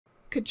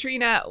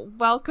Katrina,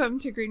 welcome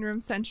to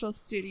Greenroom Central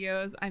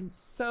Studios. I'm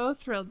so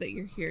thrilled that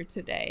you're here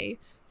today.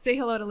 Say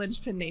hello to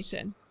Linchpin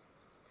Nation.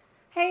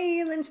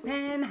 Hey,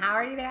 Linchpin. How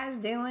are you guys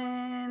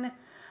doing?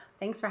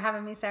 Thanks for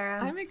having me,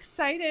 Sarah. I'm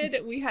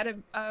excited. We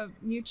had a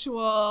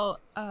mutual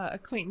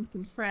acquaintance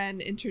and friend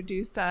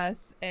introduce us,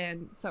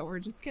 and so we're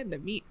just getting to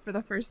meet for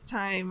the first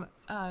time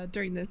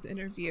during this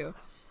interview.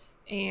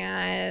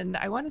 And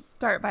I want to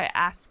start by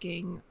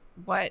asking,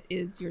 what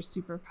is your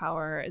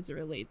superpower as it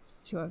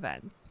relates to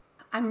events?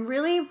 I'm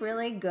really,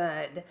 really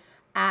good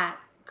at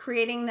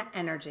creating the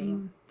energy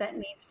that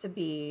needs to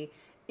be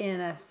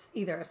in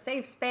either a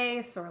safe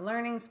space or a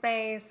learning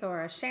space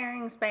or a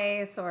sharing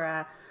space or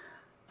a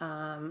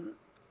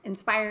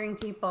inspiring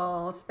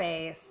people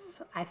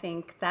space. I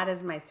think that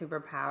is my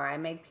superpower. I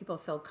make people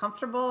feel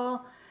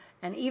comfortable.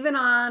 And even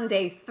on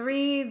day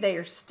 3,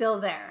 they're still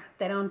there.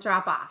 They don't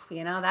drop off.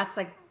 You know, that's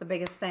like the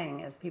biggest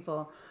thing is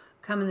people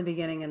come in the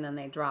beginning and then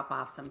they drop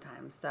off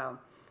sometimes. So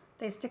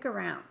they stick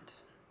around.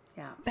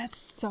 Yeah. That's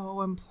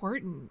so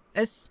important,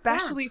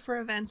 especially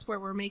for events where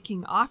we're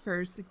making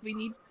offers. Like, we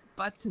need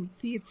butts and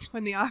seats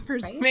when the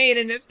offer's made.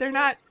 And if they're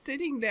not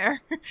sitting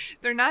there,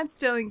 they're not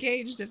still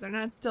engaged, if they're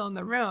not still in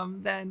the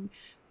room, then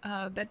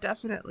that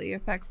definitely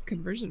affects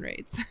conversion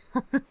rates.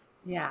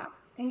 Yeah.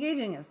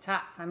 Engaging is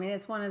tough. I mean,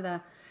 it's one of the,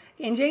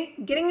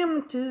 getting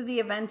them to the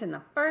event in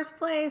the first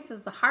place is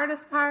the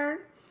hardest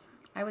part.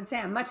 I would say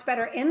I'm much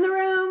better in the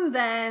room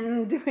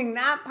than doing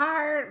that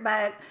part,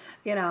 but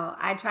you know,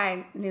 I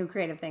try new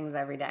creative things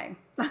every day.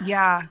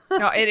 Yeah,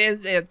 no,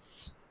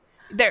 it's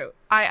there.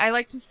 I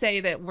like to say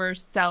that we're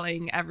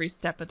selling every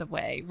step of the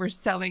way. We're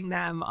selling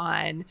them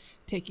on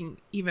taking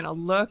even a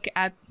look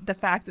at the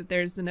fact that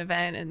there's an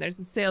event and there's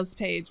a sales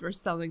page. We're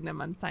selling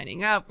them on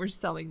signing up. We're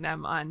selling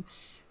them on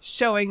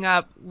showing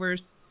up. We're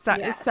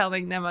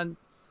selling them on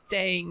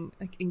staying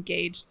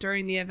engaged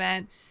during the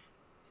event.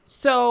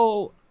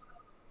 So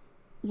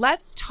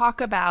let's talk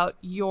about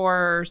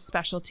your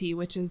specialty,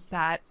 which is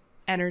that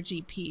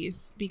energy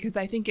piece, because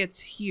I think it's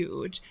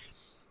huge.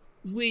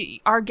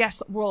 Our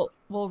guests will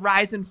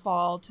rise and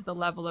fall to the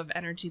level of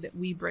energy that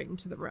we bring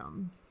to the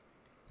room.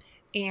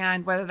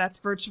 And whether that's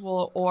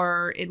virtual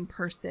or in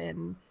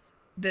person,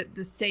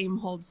 the same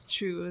holds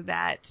true,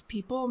 that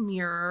people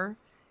mirror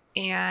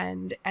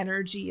and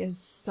energy is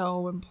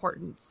so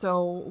important.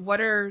 So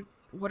what are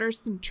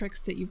some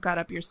tricks that you've got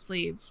up your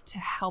sleeve to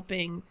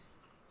helping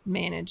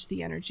manage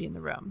the energy in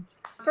the room?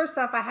 First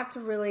off, I have to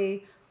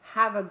really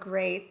have a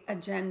great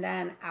agenda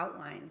and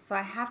outline. So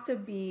I have to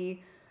be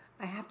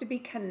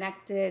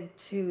connected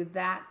to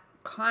that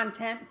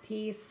content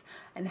piece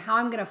and how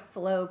I'm going to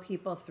flow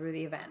people through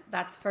the event.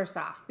 That's first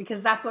off,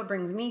 because that's what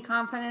brings me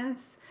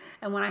confidence.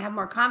 And when I have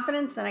more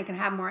confidence, then I can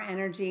have more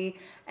energy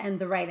and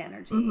the right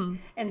energy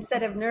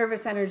instead of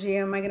nervous energy.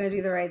 Am I going to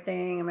do the right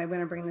thing? Am I going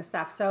to bring the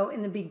stuff? So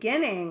in the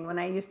beginning, when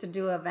I used to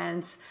do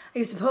events, I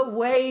used to put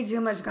way too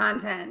much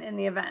content in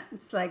the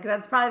events. Like,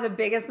 that's probably the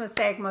biggest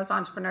mistake most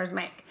entrepreneurs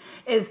make,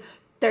 is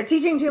they're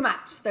teaching too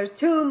much. There's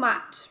too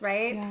much,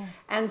 right?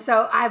 Yes. And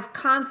so I've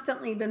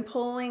constantly been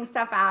pulling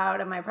stuff out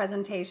of my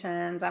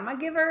presentations. I'm a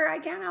giver. I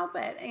can't help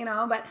it, you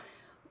know,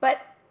 but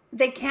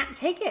they can't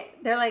take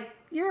it. They're like,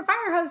 you're a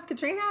fire hose,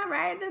 Katrina,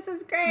 right? This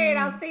is great.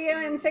 I'll see you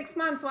in 6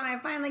 months when I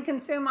finally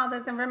consume all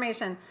this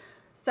information.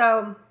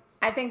 So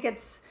I think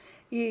it's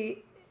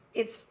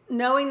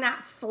knowing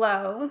that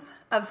flow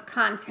of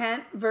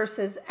content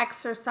versus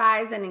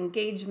exercise and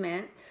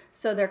engagement.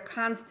 So they're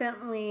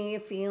constantly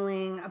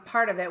feeling a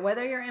part of it,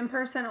 whether you're in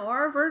person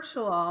or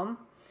virtual.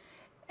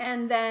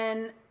 And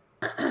then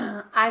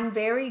I'm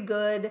very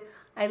good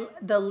at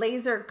the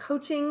laser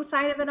coaching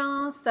side of it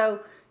all. So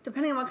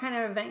depending on what kind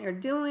of event you're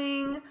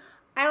doing,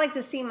 I like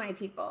to see my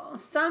people.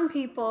 Some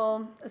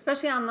people,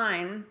 especially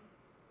online,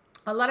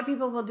 a lot of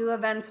people will do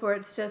events where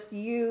it's just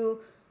you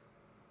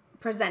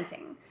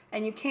presenting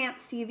and you can't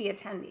see the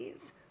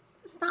attendees.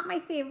 It's not my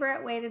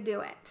favorite way to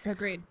do it.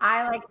 Agreed.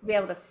 I like to be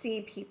able to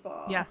see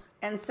people. Yes.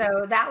 And so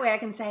that way I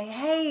can say,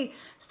 hey,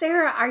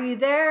 Sarah, are you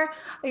there?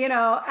 You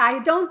know, I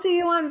don't see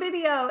you on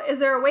video. Is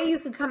there a way you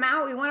could come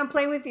out? We want to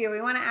play with you.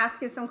 We want to ask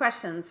you some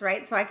questions,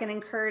 right? So I can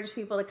encourage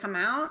people to come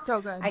out.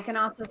 So good. I can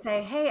also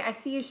say, hey, I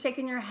see you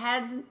shaking your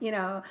head, you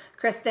know,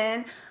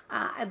 Kristen.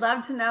 I'd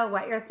love to know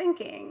what you're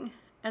thinking.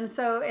 And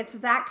so it's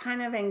that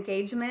kind of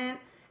engagement,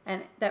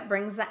 and that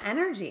brings the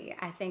energy.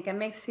 I think it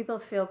makes people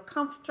feel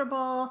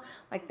comfortable,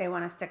 like they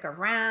want to stick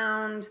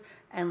around,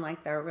 and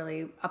like they're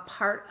really a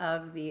part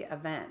of the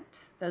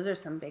event. Those are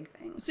some big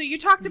things. So you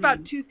talked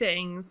about two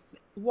things.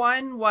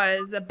 One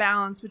was a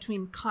balance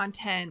between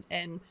content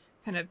and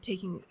kind of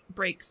taking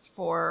breaks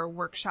for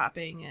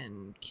workshopping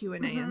and Q&A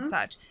and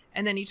such.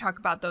 And then you talk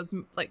about those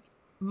like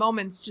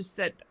moments just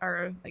that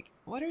are like,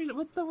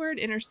 what's the word?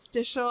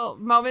 Interstitial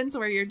moments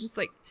where you're just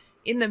like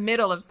in the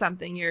middle of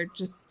something. You're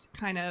just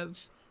kind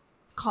of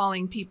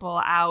calling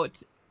people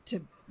out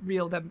to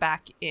reel them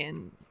back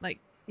in, like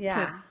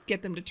to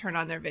get them to turn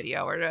on their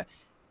video or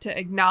to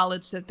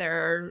acknowledge that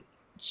they're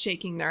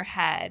shaking their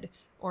head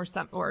or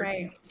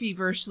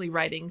feverishly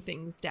writing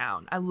things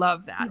down. I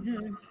love that.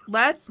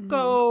 Let's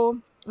go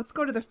let's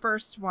go to the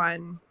first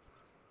one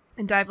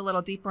and dive a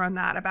little deeper on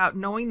that, about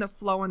knowing the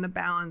flow and the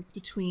balance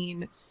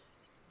between,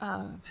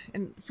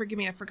 and forgive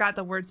me, I forgot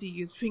the words you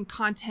used, between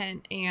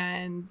content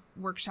and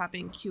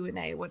workshopping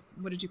Q&A. What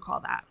did you call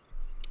that?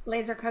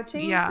 Laser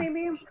coaching, Yeah.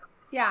 maybe?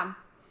 Yeah.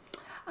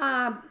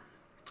 I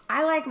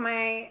like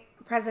my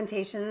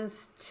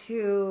presentations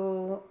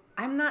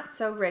I'm not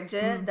so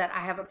rigid that I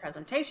have a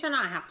presentation.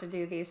 I have to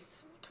do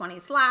these 20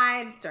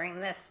 slides during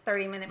this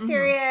 30-minute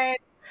period.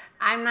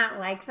 I'm not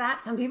like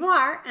that. Some people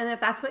are. And if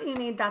that's what you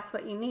need, that's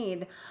what you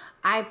need.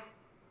 I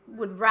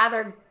would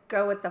rather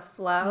go with the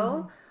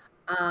flow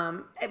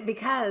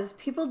because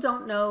people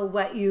don't know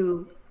what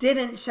you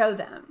didn't show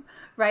them,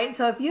 right?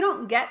 So if you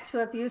don't get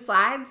to a few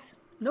slides,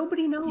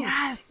 nobody knows.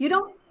 Yes. You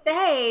don't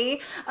say,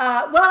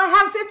 well, I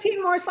have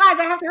 15 more slides.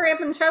 I have to hurry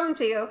up and show them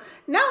to you.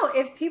 No,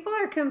 if people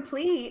are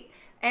complete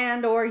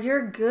and or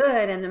you're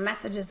good and the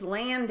message is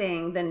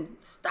landing, then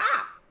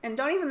stop and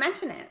don't even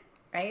mention it,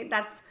 right?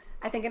 That's,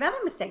 I think, another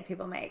mistake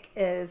people make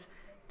is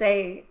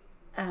they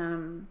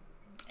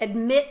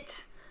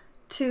admit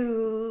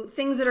to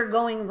things that are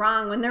going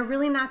wrong when they're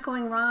really not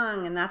going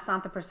wrong, and that's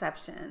not the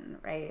perception,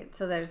 right?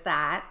 So there's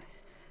that.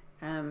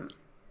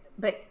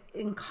 But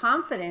in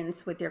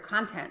confidence with your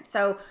content.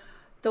 So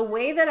the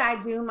way that I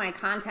do my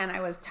content, I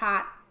was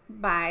taught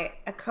by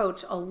a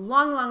coach a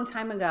long, long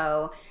time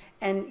ago.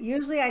 And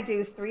usually I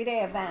do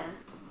 3-day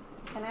events.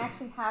 And I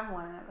actually have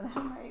one of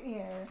them right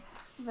here.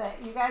 But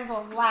you guys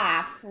will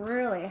laugh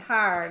really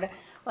hard.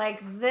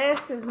 Like,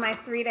 this is my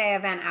 3-day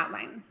event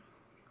outline.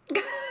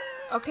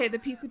 Okay, the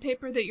piece of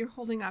paper that you're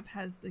holding up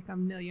has like a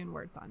million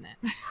words on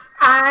it.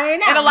 I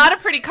know. And a lot of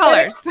pretty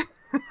colors.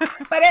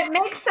 But it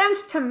makes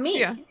sense to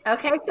me. Yeah.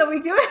 Okay, so we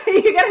do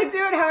it. You got to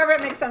do it however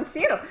it makes sense to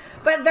you.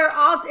 But they're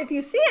all, if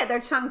you see it, they're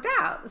chunked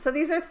out. So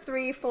these are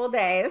 3 full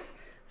days.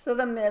 So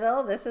the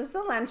middle, this is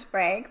the lunch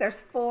break.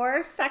 There's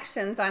 4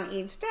 sections on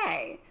each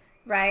day,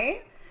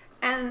 right?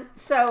 And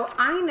so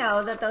I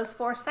know that those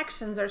 4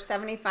 sections are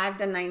 75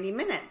 to 90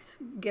 minutes,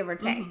 give or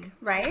take,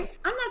 right?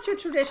 And that's your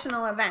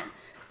traditional event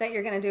that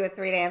you're going to do a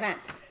 3-day event.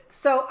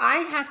 So I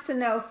have to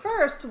know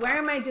first, where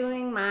am I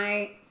doing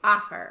my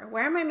offer?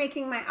 Where am I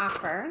making my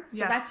offer? So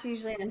that's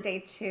usually on day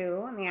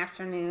 2 in the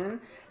afternoon.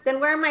 Then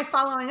where am I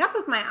following up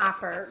with my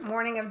offer?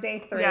 Morning of day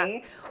 3.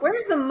 Yes.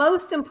 Where's the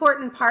most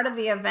important part of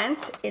the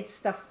event? It's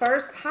the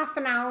first half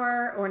an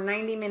hour or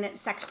 90-minute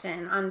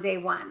section on day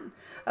 1.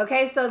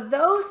 Okay, so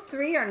those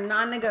 3 are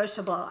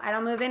non-negotiable. I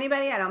don't move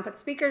anybody. I don't put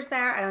speakers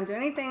there. I don't do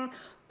anything.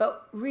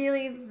 But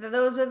really,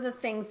 those are the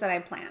things that I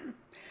plan.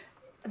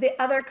 The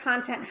other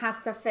content has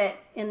to fit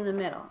in the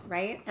middle,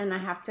 right? And I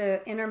have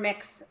to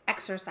intermix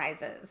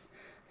exercises.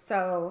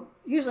 So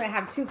usually I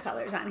have 2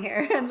 colors on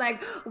here. And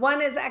like,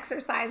 one is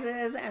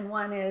exercises and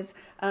one is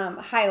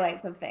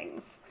highlights of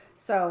things.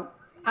 So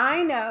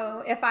I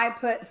know if I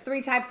put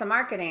 3 types of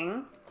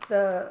marketing,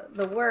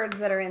 the words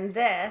that are in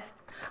this,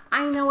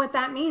 I know what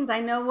that means. I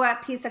know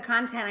what piece of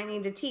content I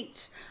need to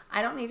teach.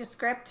 I don't need a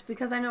script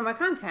because I know my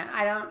content.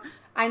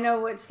 I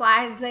know what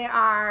slides they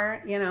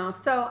are, you know,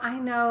 so I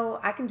know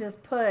I can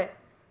just put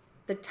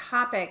the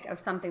topic of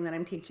something that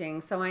I'm teaching.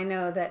 So I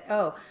know that,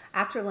 oh,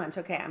 after lunch,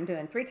 okay, I'm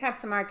doing 3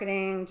 types of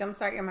marketing,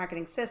 jumpstart your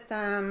marketing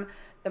system,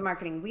 the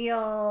marketing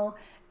wheel,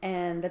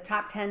 and the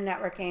top 10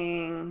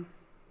 networking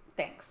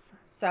things.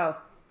 So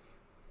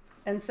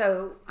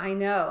I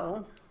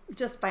know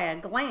just by a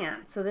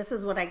glance. So this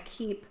is what I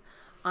keep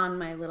on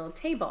my little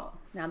table.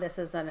 Now this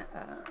is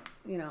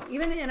you know,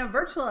 even in a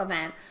virtual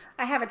event,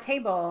 I have a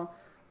table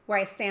where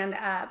I stand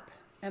up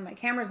and my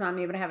camera's on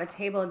me, but I have a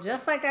table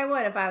just like I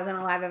would if I was in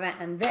a live event.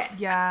 And this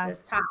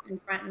top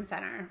and front and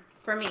center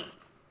for me.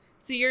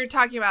 So you're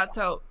talking about,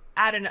 so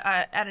at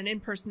an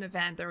in-person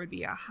event, there would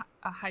be a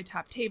high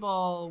top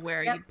table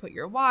where you'd put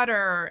your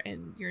water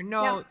and your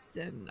notes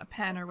and a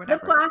pen or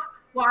whatever. Lip gloss,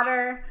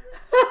 water,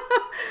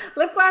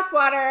 lip gloss,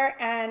 water,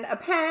 and a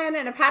pen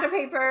and a pad of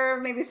paper,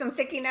 maybe some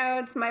sticky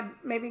notes,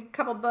 maybe a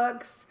couple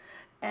books,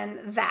 and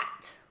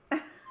that.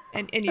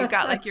 And you've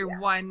got like your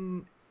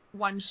one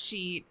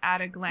sheet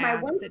at a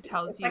glance that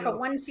tells you. Like a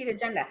 1-sheet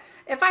agenda.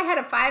 If I had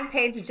a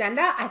 5-page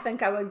agenda, I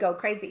think I would go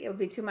crazy. It would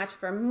be too much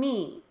for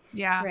me.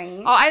 Yeah.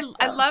 Right? Oh,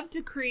 I love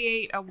to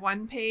create a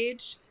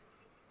 1-page,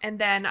 and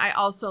then I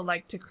also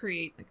like to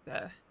create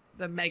like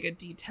the mega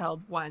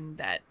detailed one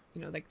that,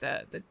 you know, like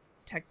the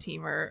tech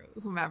team or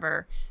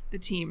whomever the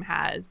team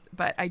has.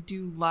 But I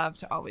do love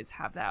to always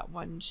have that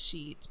 1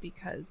 sheet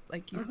because,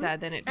 like you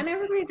said, then it just, and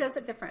everybody does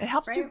it different. It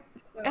helps right?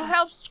 it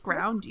helps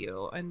ground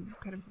you and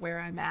kind of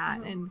where I'm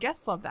at. And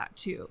guests love that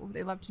too.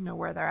 They love to know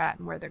where they're at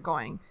and where they're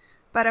going.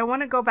 But I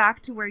want to go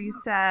back to where you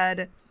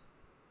said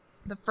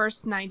the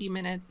first 90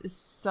 minutes is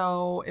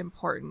so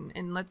important,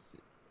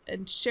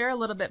 and share a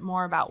little bit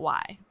more about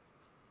why.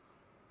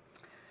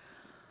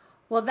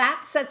 Well,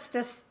 that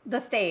sets the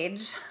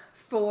stage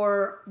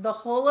for the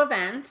whole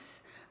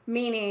event,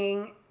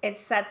 meaning it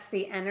sets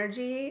the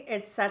energy,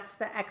 it sets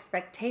the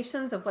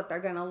expectations of what they're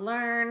going to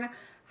learn,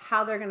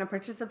 how they're going to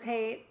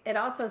participate. It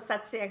also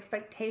sets the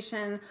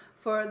expectation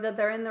for that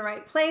they're in the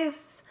right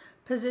place,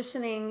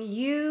 positioning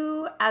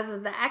you as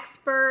the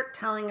expert,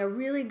 telling a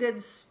really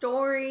good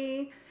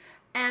story,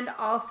 and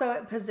also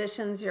it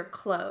positions your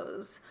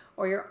close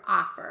or your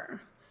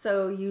offer.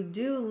 So you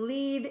do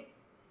leave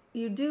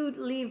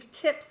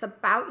tips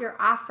about your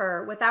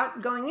offer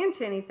without going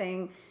into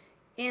anything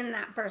in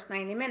that first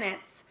 90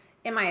 minutes,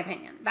 in my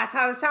opinion. That's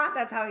how I was taught.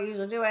 That's how I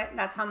usually do it.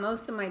 That's how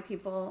most of my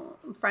people,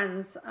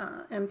 friends,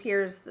 and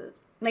peers that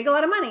make a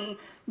lot of money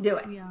do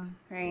it. Yeah.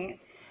 Right.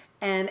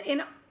 And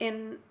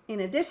in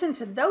addition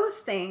to those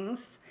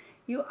things,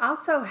 you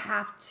also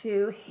have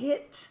to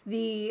hit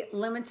the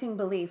limiting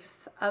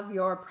beliefs of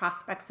your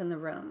prospects in the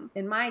room.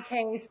 In my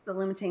case, the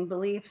limiting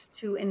beliefs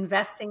to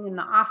investing in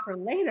the offer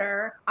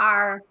later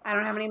are, I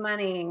don't have any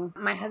money.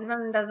 My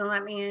husband doesn't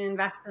let me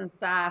invest in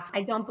stuff.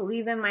 I don't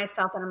believe in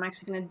myself that I'm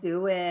actually going to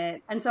do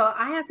it. And so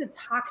I have to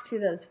talk to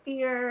those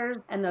fears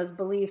and those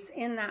beliefs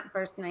in that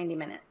first 90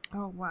 minutes.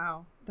 Oh,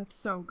 wow. That's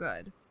so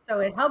good. So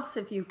it helps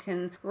if you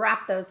can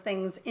wrap those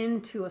things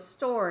into a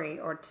story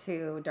or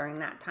two during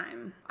that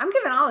time. I'm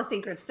giving all the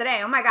secrets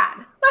today. Oh my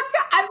God.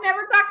 I've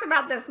never talked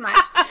about this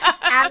much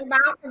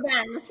about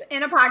events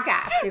in a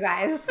podcast, you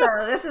guys. So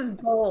this is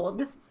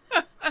gold.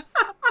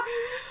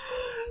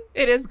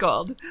 It is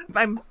gold.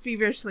 I'm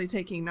feverishly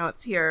taking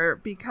notes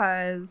here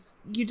because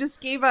you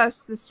just gave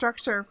us the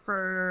structure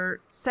for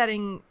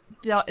setting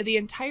the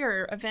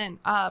entire event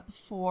up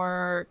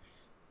for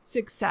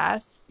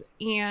success.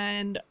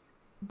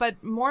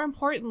 But more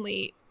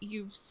importantly,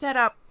 you've set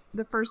up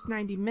the first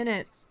 90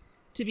 minutes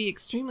to be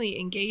extremely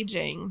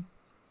engaging.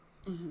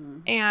 Mm-hmm.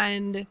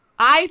 And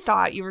I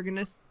thought you were going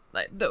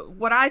to,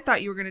 what I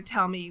thought you were going to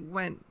tell me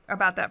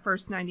about that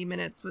first 90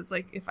 minutes was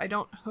like, if I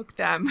don't hook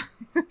them,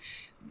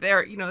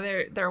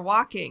 they're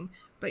walking,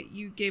 but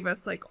you gave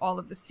us like all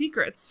of the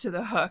secrets to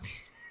the hook.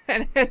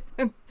 And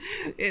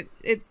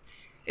it's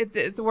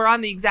we're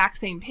on the exact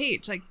same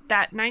page. Like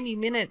that 90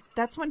 minutes,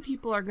 that's when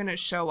people are going to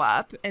show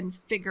up and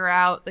figure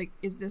out like,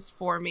 is this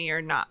for me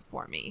or not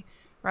for me?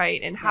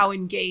 Right. And how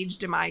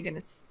engaged am I going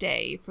to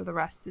stay for the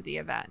rest of the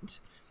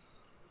event?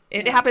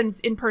 It happens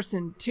in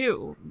person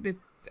too.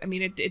 I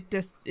mean, it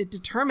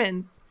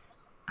determines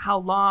how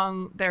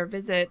long their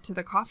visit to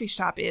the coffee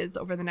shop is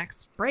over the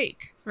next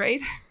break.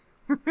 Right.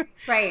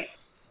 Right.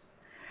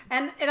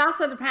 And it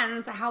also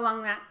depends how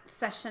long that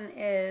session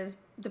is,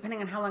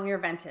 depending on how long your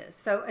event is.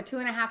 So a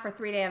 2.5 or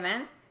 3 day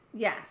event,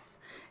 yes.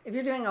 If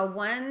you're doing a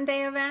 1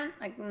 day event,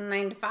 like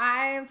 9 to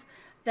 5,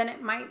 then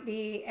it might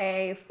be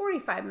a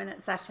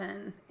 45-minute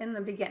session in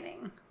the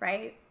beginning,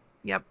 right?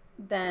 Yep.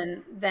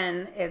 Then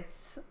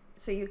it's,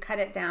 so you cut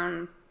it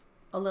down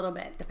a little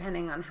bit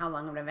depending on how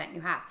long of an event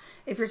you have.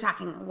 If you're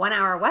talking a 1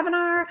 hour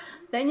webinar,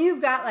 then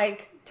you've got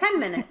like 10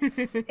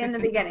 minutes in the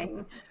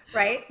beginning,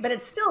 right? But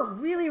it's still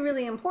really,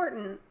 really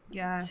important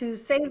to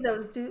save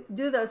those,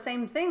 do those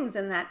same things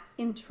in that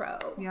intro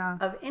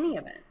of any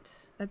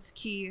event. That's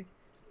key.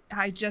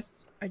 I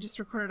just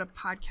recorded a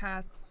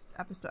podcast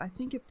episode. I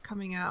think it's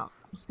coming out.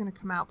 It's going to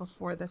come out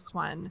before this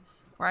one,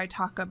 where I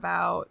talk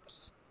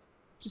about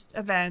just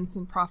events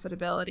and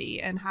profitability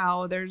and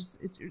how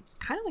it's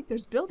kind of like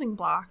there's building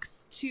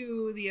blocks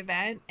to the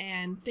event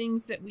and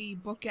things that we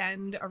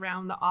bookend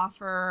around the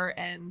offer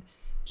and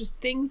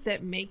just things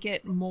that make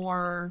it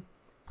more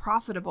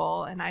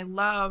profitable. And I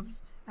love,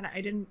 and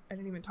I didn't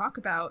even talk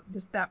about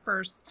that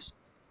first,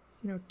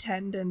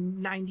 10 to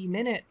 90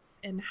 minutes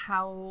and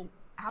how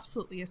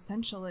absolutely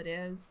essential it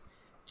is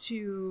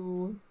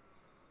to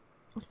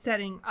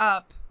setting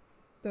up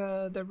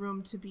the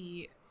room to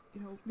be,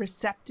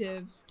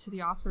 receptive to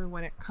the offer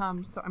when it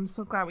comes. So I'm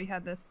so glad we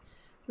had this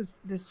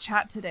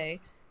chat today.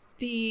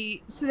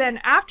 So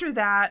then after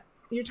that,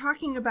 you were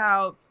talking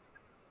about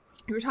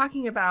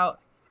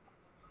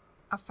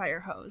a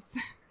fire hose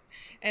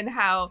and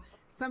how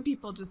some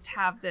people just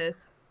have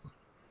this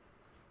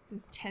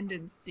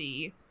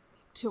tendency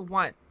to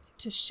want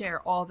to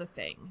share all the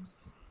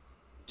things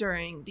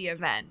during the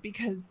event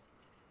because,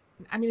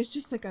 it's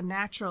just like a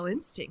natural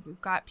instinct. We've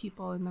got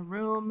people in the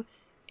room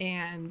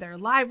and they're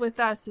live with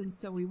us. And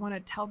so we want to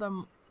tell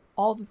them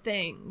all the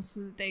things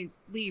so that they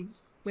leave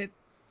with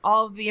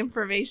all of the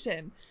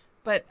information.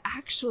 But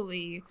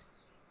actually,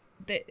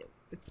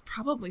 it's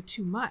probably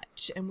too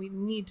much. And we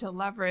need to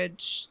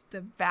leverage the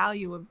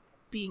value of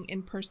being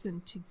in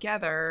person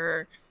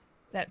together,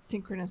 that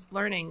synchronous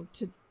learning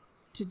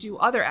to do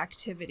other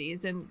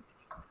activities. And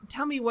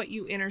tell me what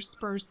you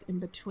intersperse in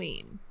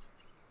between.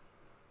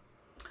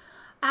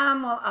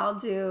 Well, I'll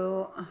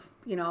do,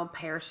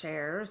 pair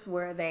shares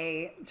where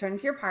they turn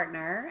to your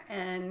partner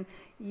and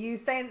you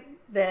say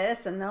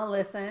this and they'll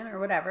listen or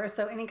whatever.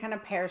 So any kind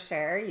of pair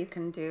share you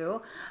can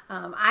do.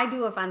 I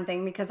do a fun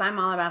thing because I'm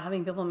all about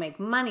helping people make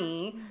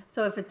money.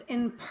 So if it's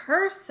in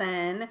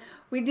person,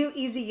 we do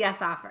easy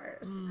yes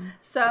offers.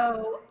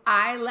 So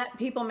I let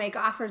people make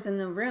offers in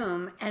the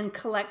room and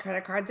collect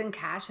credit cards and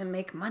cash and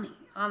make money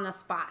on the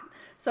spot.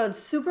 So it's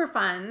super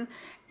fun.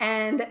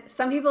 And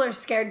some people are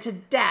scared to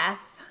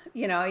death.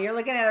 You're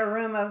looking at a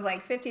room of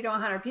like 50 to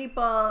 100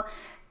 people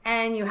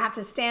and you have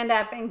to stand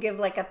up and give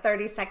like a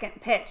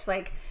 30-second pitch,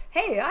 like,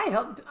 hey,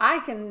 I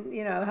can,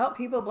 help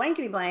people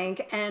blankety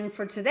blank. And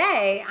for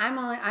today,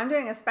 I'm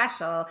doing a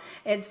special.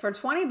 It's for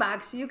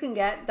 $20. You can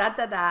get da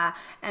da da.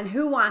 And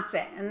who wants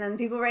it? And then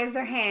people raise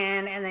their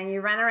hand, and then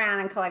you run around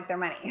and collect their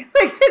money.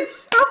 Like,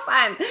 it's so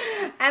fun.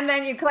 And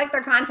then you collect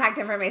their contact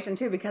information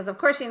too, because of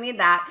course you need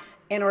that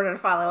in order to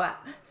follow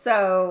up.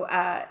 So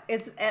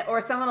or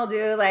someone will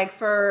do, like,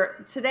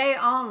 for today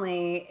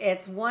only,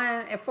 it's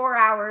 4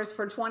 hours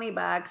for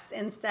 $20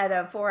 instead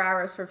of 4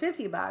 hours for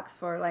 $50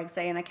 for, like,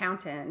 say, an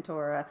accountant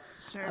or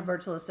a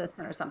virtual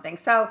assistant or something.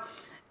 So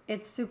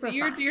it's super fun.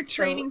 You're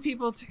training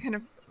people to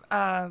kind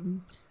of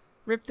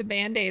rip the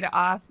Band-Aid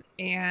off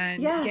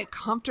and get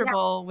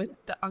comfortable with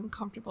the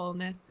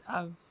uncomfortableness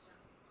of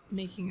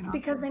making an offer.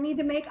 Because they need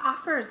to make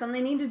offers, and they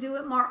need to do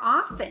it more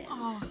often.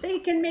 They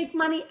can make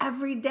money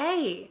every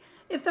day.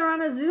 If they're on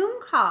a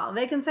Zoom call,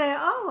 they can say,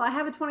 oh, I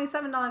have a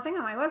 $27 thing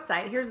on my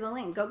website. Here's the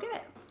link. Go get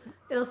it.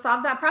 It'll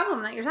solve that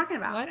problem that you're talking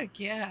about. What a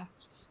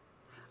gift.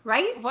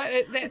 Right?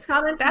 It's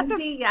called an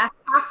easy yes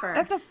offer.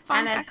 That's a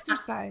fun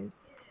exercise.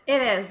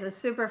 It is. It's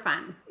super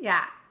fun.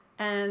 Yeah.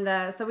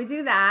 And so we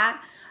do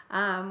that.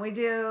 We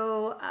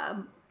do...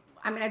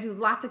 I do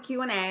lots of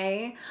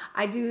Q&A.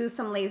 I do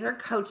some laser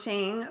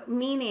coaching,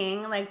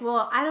 meaning, like,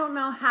 well, I don't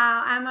know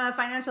how, I'm a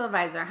financial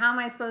advisor. How am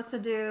I supposed to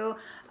do,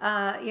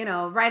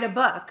 write a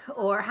book?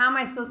 Or how am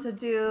I supposed to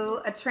do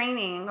a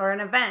training or an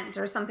event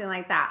or something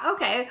like that?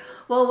 Okay,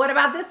 well, what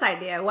about this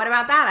idea? What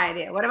about that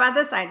idea? What about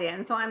this idea?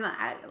 And so I'm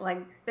like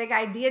big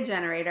idea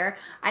generator.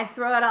 I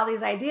throw out all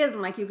these ideas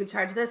and, like, you could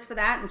charge this for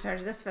that and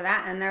charge this for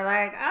that. And they're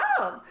like,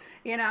 oh,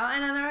 and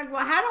then they're like,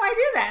 well, how do I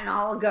do that? And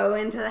I'll go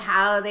into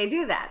how they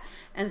do that.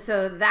 And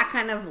so that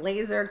kind of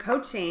laser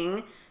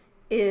coaching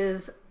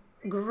is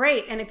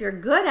great. And if you're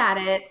good at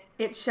it,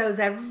 it shows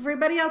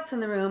everybody else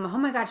in the room, oh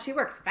my God, she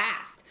works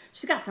fast.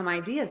 She's got some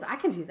ideas. I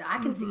can do that. I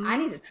can see, I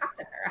need to talk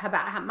to her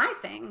about my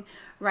thing,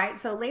 right?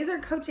 So laser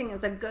coaching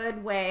is a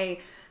good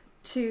way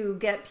to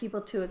get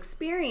people to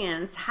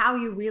experience how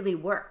you really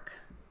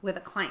work with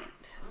a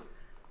client.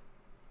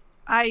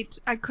 I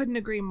couldn't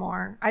agree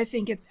more. I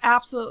think it's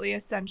absolutely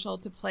essential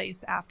to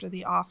place after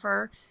the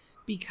offer,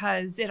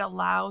 because it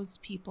allows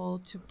people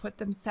to put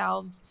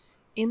themselves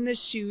in the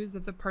shoes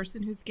of the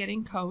person who's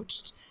getting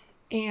coached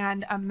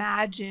and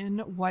imagine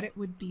what it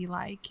would be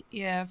like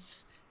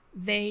if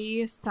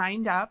they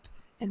signed up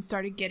and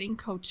started getting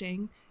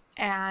coaching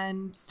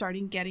and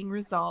starting getting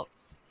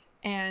results.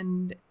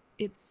 And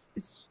it's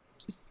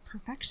just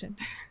perfection.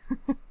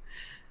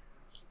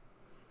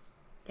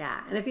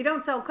 Yeah. And if you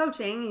don't sell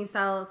coaching, you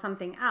sell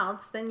something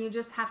else, then you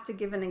just have to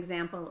give an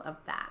example of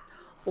that.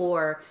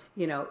 Or,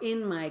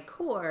 in my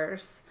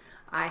course,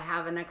 I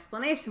have an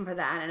explanation for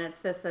that, and it's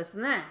this, this,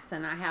 and this.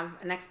 And I have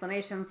an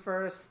explanation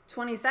for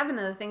 27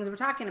 of the things we're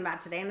talking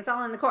about today, and it's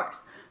all in the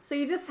course. So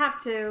you just have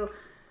to,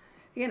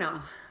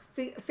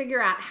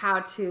 figure out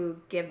how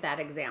to give that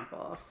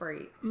example for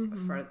you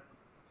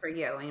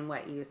and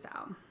what you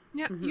sell.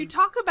 Yeah. You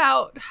talk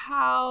about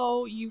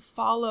how you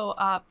follow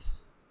up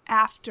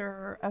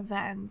after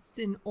events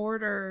in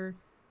order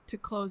to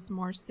close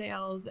more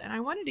sales. And I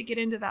wanted to get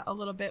into that a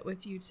little bit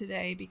with you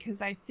today,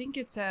 because I think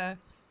it's a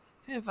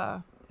kind of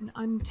an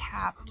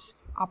untapped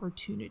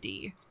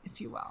opportunity, if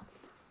you will.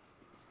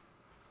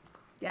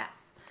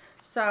 Yes.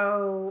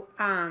 So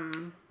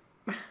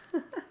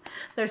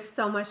there's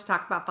so much to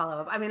talk about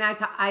follow-up.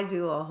 I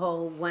do a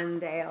whole one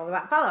day all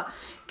about follow-up,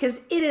 because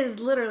it is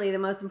literally the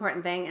most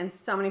important thing, and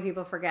so many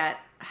people forget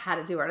how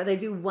to do it. Or they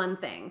do one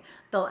thing.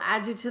 They'll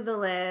add you to the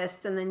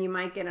list, and then you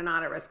might get an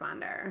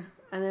autoresponder.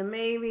 And then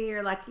maybe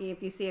you're lucky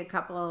if you see a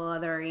couple of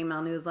other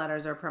email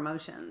newsletters or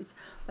promotions.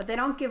 But they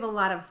don't give a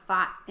lot of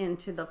thought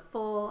into the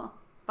full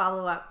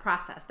follow-up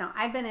process. Now,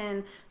 I've been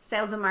in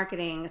sales and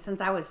marketing since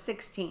I was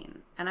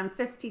 16, and I'm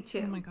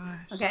 52. Oh my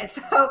gosh. Okay,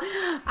 so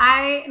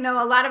I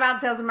know a lot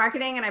about sales and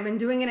marketing, and I've been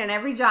doing it in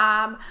every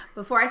job.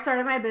 Before I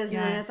started my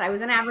business, I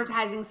was in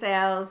advertising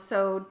sales.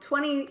 So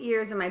 20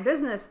 years in my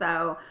business,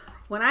 though,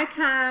 when I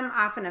come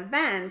off an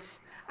event,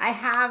 I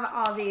have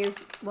all these,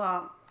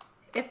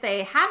 if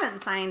they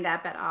haven't signed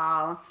up at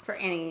all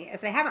if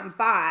they haven't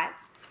bought,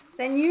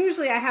 then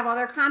usually I have all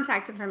their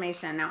contact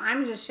information. Now,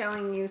 I'm just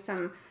showing you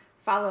some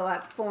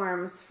follow-up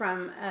forms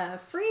from a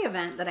free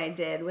event that I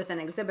did with an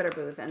exhibitor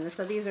booth. And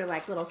so these are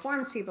like little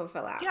forms people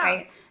fill out,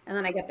 right? And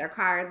then I get their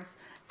cards,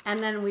 and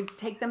then we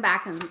take them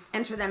back and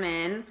enter them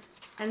in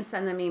and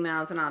send them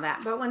emails and all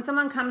that. But when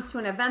someone comes to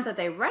an event that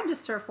they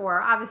register for,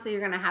 obviously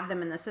you're going to have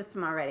them in the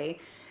system already.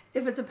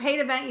 If it's a paid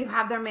event, you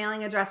have their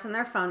mailing address and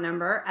their phone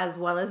number, as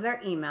well as their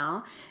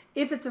email.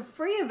 If it's a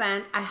free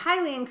event, I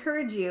highly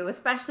encourage you,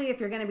 especially if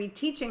you're going to be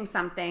teaching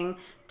something,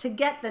 to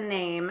get the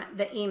name,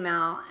 the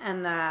email,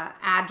 and the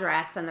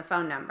address and the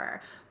phone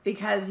number,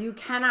 because you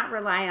cannot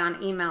rely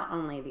on email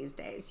only these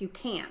days. You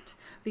can't,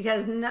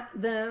 because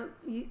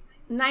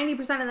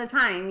 90% of the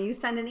time you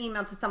send an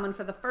email to someone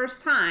for the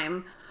first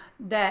time,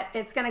 that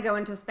it's going to go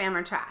into spam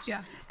or trash.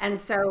 Yes. And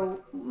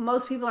so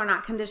most people are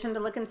not conditioned to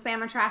look in spam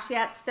or trash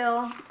yet,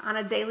 still on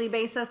a daily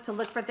basis, to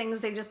look for things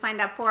they just signed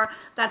up for.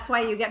 That's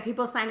why you get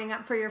people signing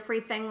up for your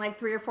free thing like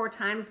 3 or 4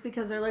 times,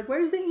 because they're like,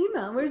 where's the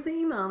email? Where's the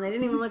email? And they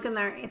didn't even look in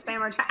their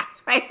spam or trash,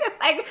 right?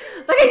 Like,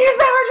 look at your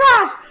spam or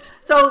trash.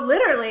 So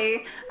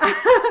literally,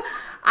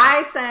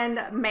 I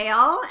send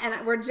mail,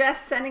 and we're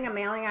just sending a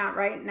mailing out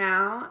right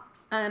now.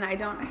 And I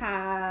don't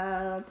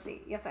have, let's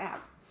see. Yes, I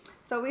have.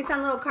 So we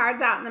send little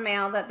cards out in the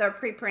mail that they're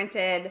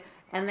pre-printed,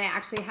 and they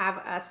actually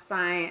have a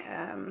sign,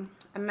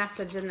 a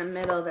message in the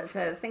middle that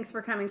says, "Thanks for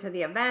coming to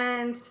the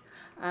event."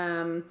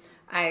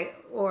 I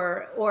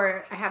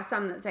have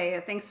some that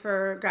say, "Thanks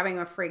for grabbing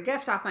a free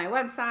gift off my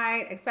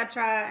website,"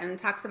 etc., and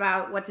talks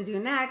about what to do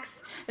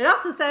next. It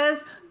also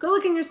says, "Go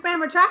look in your spam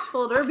or trash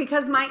folder,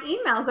 because my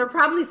emails are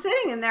probably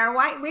sitting in there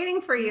waiting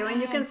for you, and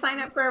you can sign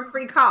up for a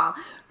free call."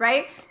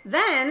 Right?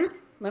 Then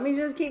let me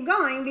just keep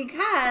going,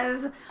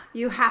 because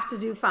you have to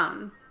do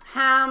phone.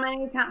 How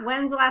many times?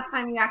 When's the last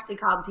time you actually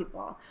called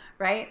people?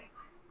 Right?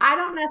 I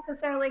don't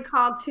necessarily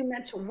call too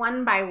much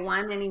one by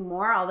one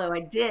anymore, although I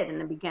did in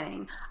the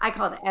beginning. I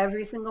called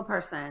every single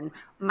person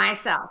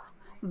myself,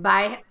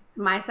 by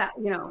myself,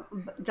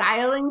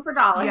 dialing for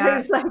dollars,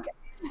 Yes.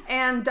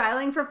 and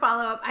dialing for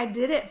follow-up. I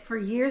did it for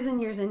years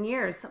and years and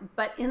years.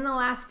 But in the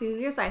last few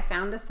years, I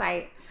found a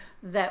site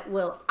that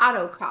will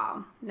auto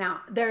call.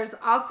 Now, there's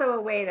also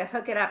a way to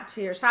hook it up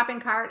to your shopping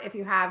cart. If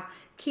you have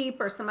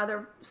Keep or some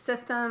other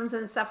systems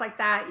and stuff like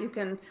that,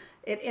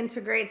 it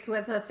integrates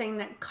with a thing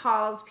that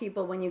calls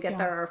people when you get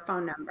their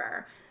phone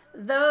number.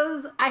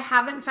 Those I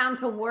haven't found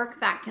to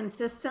work that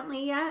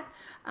consistently yet.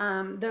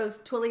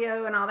 Those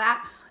Twilio and all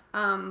that.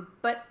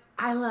 But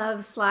I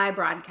love Sly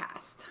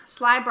Broadcast.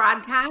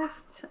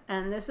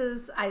 And this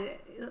is,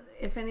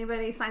 if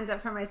anybody signs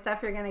up for my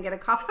stuff, you're going to get a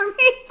call from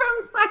me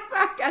from Sly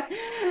Broadcast.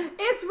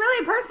 It's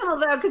really personal,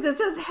 though, because it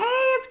says, "Hey,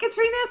 it's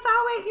Katrina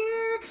Sawa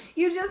here.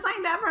 You just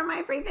signed up for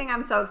my free thing.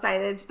 I'm so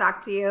excited to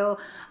talk to you.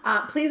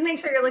 Please make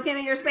sure you're looking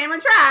at your spam or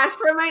trash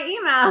for my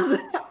emails."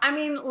 I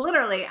mean,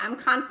 literally, I'm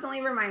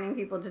constantly reminding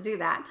people to do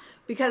that,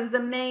 because the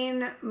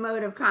main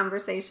mode of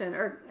conversation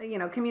or,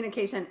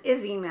 communication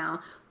is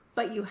email.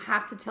 But you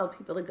have to tell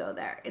people to go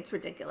there. It's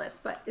ridiculous,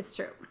 but it's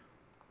true.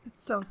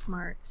 It's so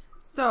smart.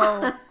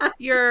 So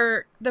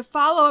the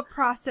follow-up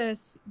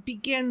process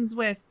begins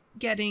with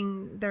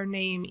getting their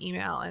name,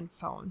 email, and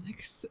phone.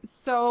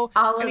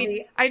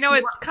 I know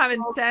it's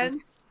common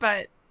sense,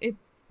 but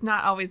it's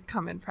not always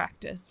common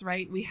practice,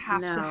 right? We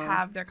have to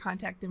have their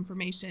contact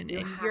information,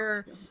 and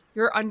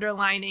you're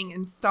underlining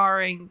and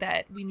starring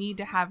that we need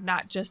to have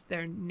not just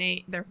their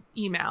name, their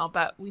email,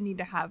 but we need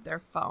to have their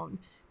phone,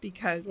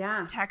 because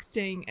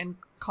texting and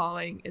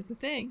calling is a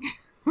thing.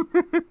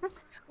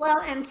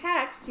 Well, in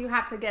text, you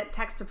have to get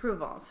text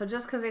approval. So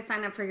just because they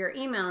sign up for your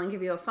email and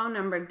give you a phone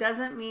number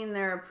doesn't mean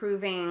they're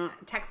approving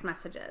text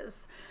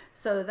messages.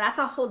 So that's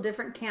a whole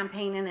different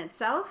campaign in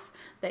itself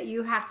that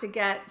you have to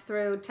get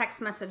through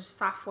text message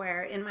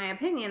software. In my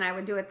opinion, I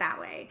would do it that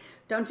way.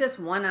 Don't just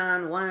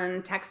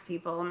one-on-one text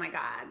people. Oh my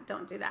God,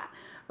 don't do that.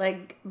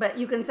 But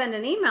you can send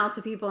an email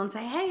to people and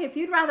say, "Hey, if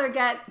you'd rather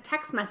get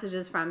text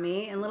messages from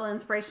me and little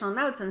inspirational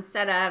notes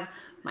instead of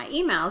my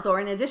emails, or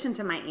in addition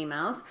to my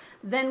emails,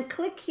 then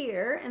click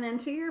here and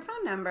enter your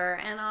phone number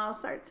and I'll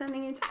start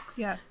sending you texts."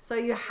 Yes. So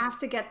you have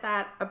to get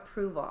that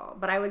approval.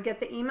 But I would get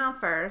the email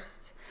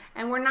first.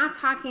 And we're not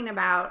talking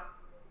about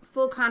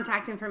full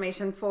contact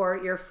information for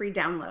your free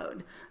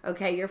download.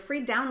 Okay, your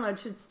free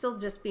download should still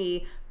just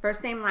be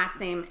first name, last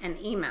name, and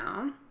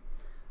email.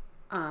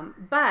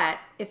 But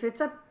if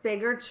it's a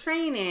bigger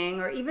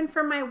training, or even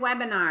for my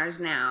webinars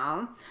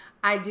now,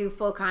 I do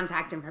full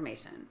contact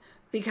information,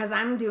 because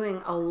I'm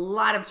doing a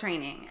lot of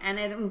training and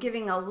I'm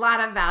giving a lot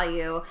of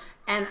value,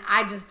 and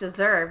I just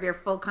deserve your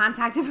full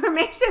contact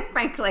information,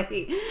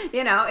 frankly.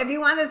 If you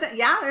want this,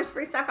 there's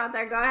free stuff out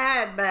there, go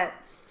ahead. But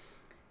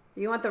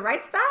if you want the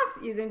right stuff,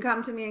 you can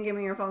come to me and give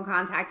me your full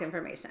contact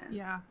information.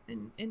 Yeah,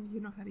 and you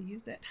know how to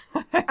use it.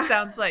 It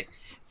sounds like.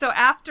 So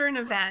after an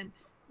event,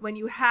 when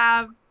you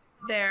have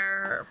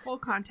their full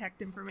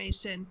contact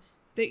information,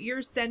 that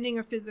you're sending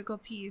a physical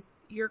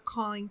piece, you're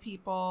calling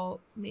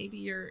people, maybe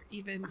you're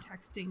even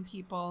texting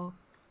people.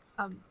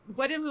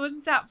 What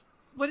is that?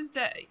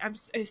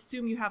 I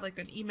assume you have like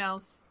an email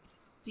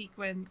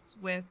sequence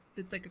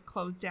that's like a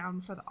close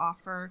down for the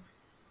offer.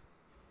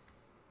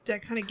 To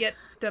kind of get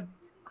the...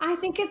 I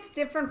think it's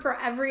different for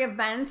every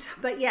event,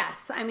 but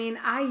yes, I mean,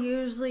 I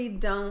usually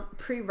don't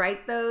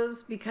pre-write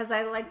those, because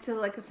I like to,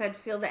 like I said,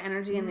 feel the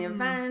energy in the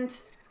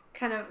event.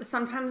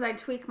 Sometimes I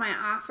tweak my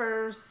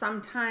offers.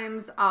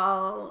 Sometimes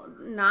I'll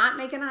not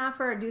make an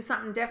offer or do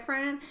something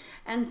different.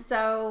 And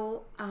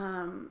so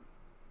I'm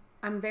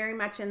very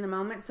much in the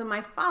moment. So my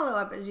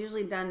follow-up is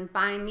usually done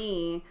by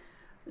me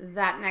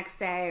that next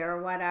day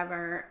or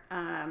whatever.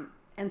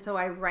 And so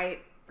I write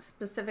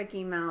specific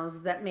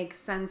emails that make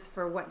sense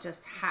for what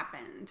just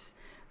happened.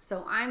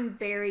 So I'm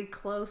very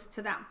close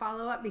to that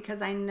follow-up,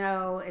 because I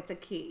know it's a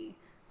key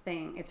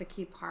thing. It's a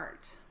key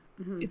part.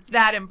 It's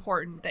that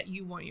important that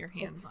you want your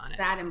hands on it.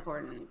 That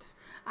important.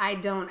 I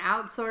don't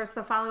outsource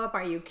the follow-up.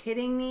 Are you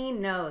kidding me?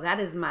 No, that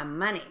is my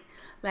money.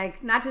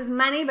 Like, not just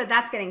money, but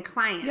that's getting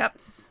clients.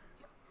 Yep.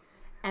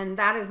 And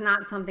that is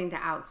not something to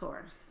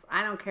outsource.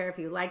 I don't care if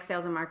you like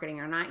sales and marketing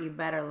or not. You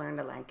better learn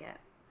to like it.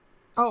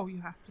 Oh,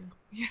 you have to.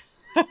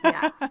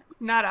 Yeah.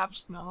 Not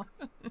optional.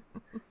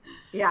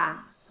 Yeah.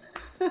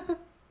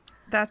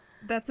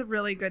 That's a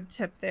really good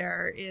tip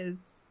there,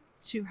 is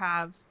to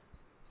have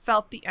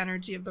felt the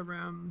energy of the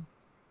room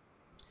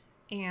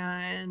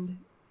and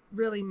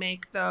really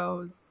make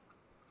those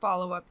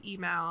follow-up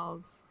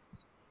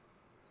emails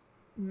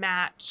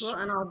match. Well,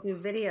 and I'll do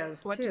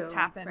videos what too, just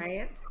happened,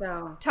 right?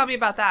 So tell me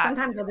about that.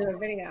 sometimes I'll do a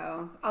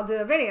video. I'll do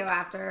a video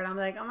after, and I'm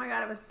like, oh my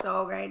God, it was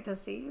so great to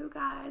see you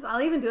guys.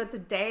 I'll even do it the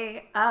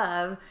day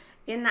of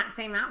in that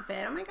same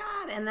outfit. Oh my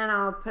God. And then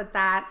I'll put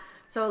that.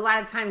 So a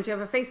lot of times you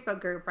have a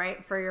Facebook group,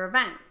 right, for your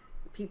event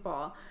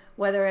people,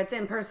 whether it's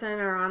in person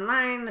or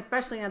online,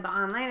 especially at the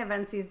online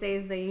events these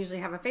days, they usually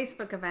have a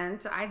Facebook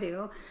event. I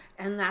do.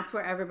 And that's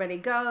where everybody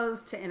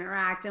goes to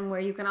interact, and where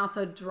you can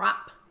also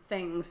drop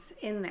things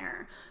in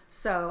there.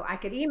 So I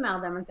could email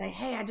them and say,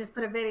 hey, I just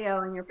put a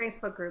video in your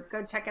Facebook group.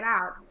 Go check it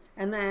out.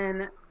 And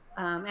then,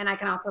 and I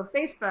can also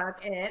Facebook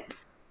it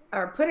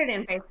or put it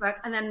in Facebook,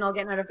 and then they'll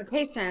get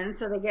notifications.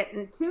 So they get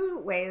in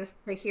 2 ways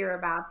to hear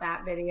about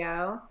that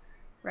video.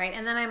 Right.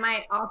 And then I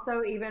might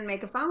also even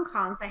make a phone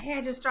call and say, hey,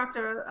 I just dropped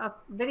a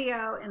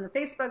video in the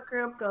Facebook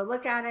group. Go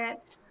look at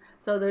it.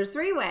 So there's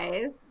 3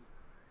 ways.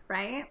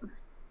 Right.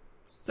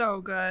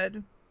 So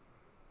good.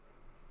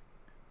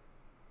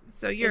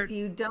 So you're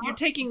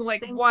taking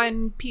like think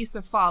one piece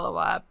of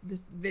follow-up,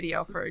 this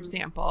video, for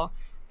example,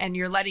 and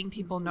you're letting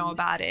people know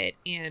about it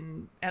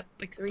at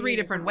like 3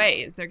 different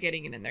ways. They're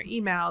getting it in their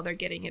email. They're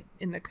getting it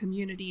in the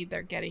community.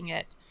 They're getting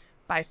it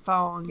by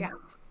phone. Yeah.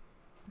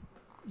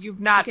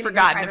 You've not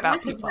forgotten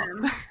about people.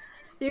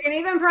 You can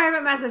even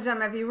private message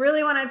them if you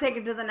really want to take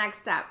it to the next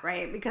step,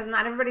 right? Because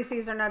not everybody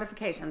sees their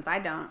notifications. I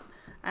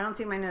don't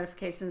see my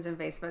notifications in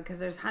Facebook because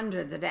there's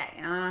hundreds a day.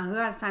 I don't know who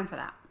has time for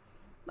that.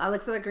 I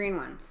look for the green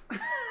ones.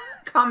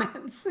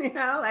 Comments,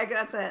 like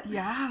that's it.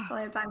 Yeah. That's all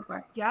I have time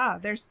for. Yeah,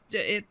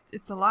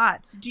 it's a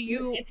lot. So do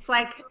you It's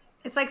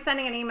like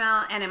sending an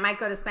email and it might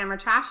go to spam or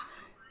trash.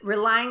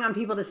 Relying on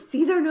people to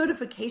see their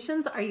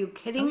notifications. Are you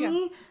kidding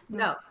me?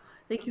 No.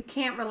 Like, you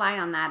can't rely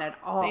on that at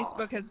all.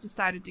 Facebook has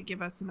decided to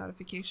give us a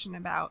notification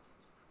about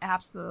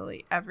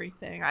absolutely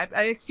everything.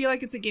 I feel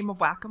like it's a game of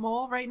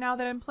whack-a-mole right now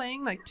that I'm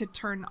playing, like to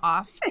turn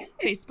off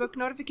Facebook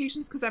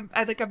notifications, because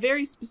I like a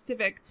very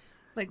specific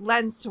like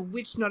lens to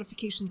which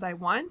notifications I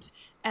want.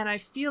 And I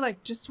feel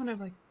like just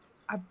when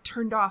I've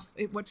turned off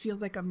what feels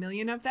like a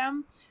million of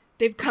them,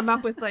 they've come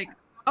up with like,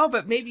 oh,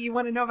 but maybe you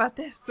want to know about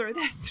this or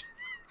this.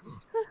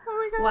 Oh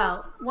my gosh.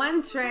 Well,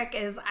 one trick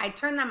is I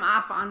turn them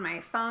off on my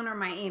phone or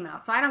my email.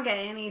 So I don't get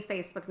any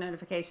Facebook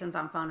notifications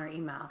on phone or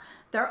email.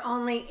 They're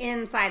only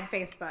inside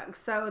Facebook.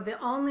 So the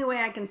only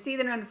way I can see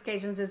the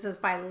notifications is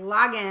if I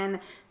log in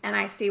and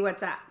I see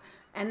what's up.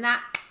 And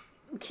that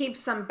keeps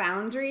some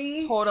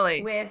boundary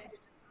with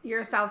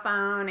your cell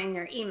phone and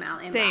your email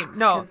inbox. Same.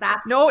 No,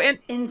 that's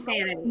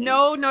insanity.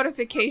 No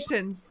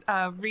notifications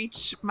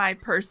reach my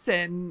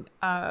person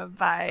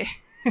by...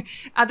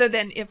 other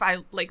than if I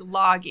like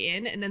log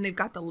in and then they've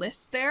got the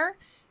list there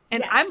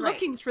and I'm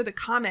looking for the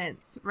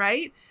comments,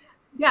 right?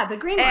 Yeah, the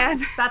green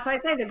ones. That's why I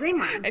say the green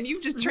ones. And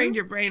you've just trained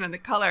your brain on the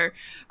color.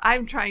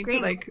 I'm trying to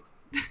like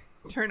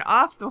turn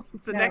off the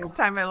ones. The next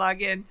time I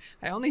log in,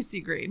 I only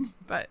see green,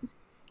 but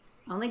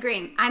only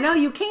green. I know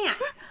you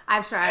can't.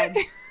 I've tried.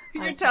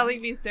 You're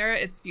telling me, Sarah,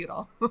 it's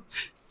futile.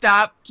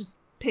 Stop. Just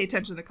pay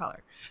attention to the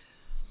color.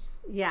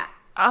 Yeah.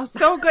 Oh,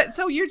 so good.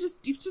 So you've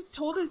just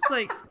told us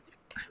like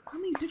how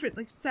many different,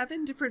 like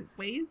 7 different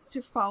ways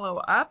to follow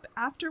up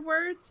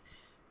afterwards.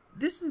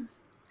 This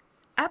is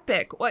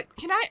epic. I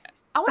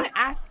want to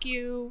ask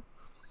you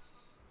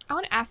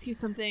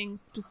something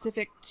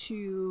specific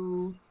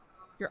to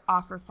your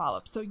offer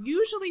follow-up. So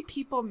usually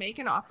people make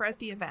an offer at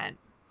the event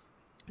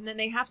and then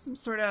they have some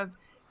sort of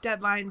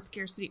deadline,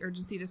 scarcity,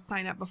 urgency to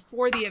sign up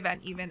before the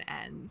event even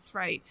ends,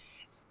 right?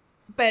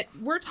 But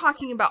we're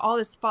talking about all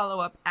this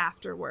follow-up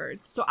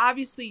afterwards. So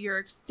obviously you're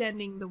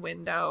extending the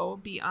window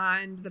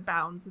beyond the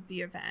bounds of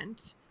the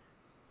event,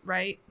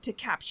 right? To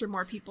capture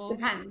more people.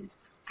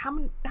 Depends. How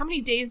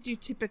many days do you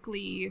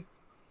typically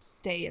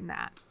stay in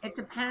that? It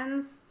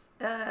depends.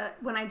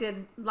 When I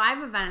did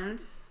live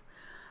events,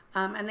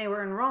 and they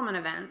were enrollment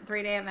event,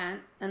 3-day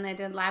event, and they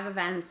did live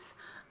events,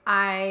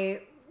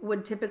 I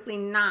would typically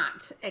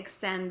not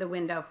extend the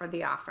window for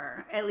the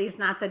offer, at least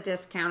not the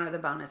discount or the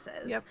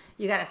bonuses. Yep.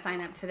 You got to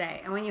sign up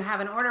today. And when you have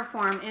an order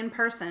form in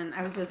person,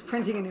 I was just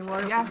printing a new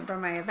order form for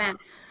my event.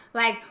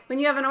 Like when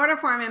you have an order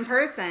form in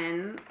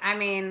person, I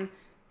mean,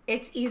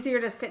 it's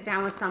easier to sit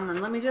down with someone.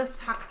 Let me just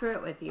talk through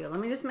it with you. Let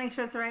me just make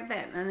sure it's the right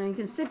fit. And then you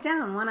can sit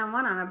down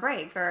one-on-one on a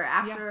break or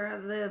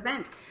after the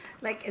event.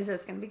 Like, is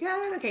this going to be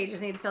good? Okay, you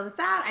just need to fill this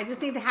out. I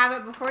just need to have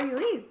it before you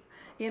leave.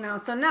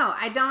 So no,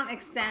 I don't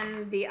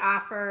extend the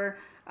offer.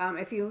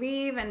 If you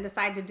leave and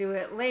decide to do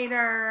it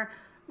later,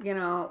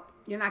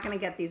 you're not going to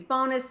get these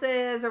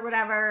bonuses or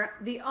whatever.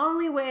 The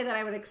only way that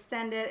I would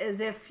extend it is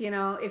if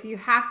you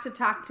have to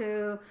talk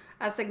to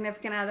a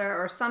significant other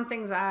or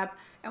something's up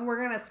and we're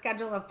going to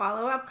schedule a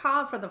follow-up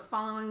call for the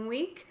following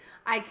week,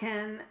 I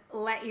can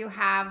let you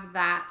have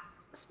that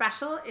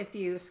special if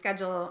you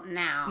schedule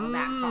now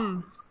that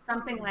call.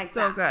 Something like that.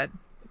 So good.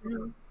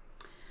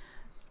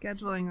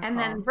 Scheduling a and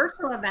call. Then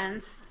virtual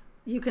events,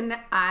 you can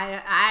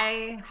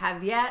I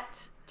have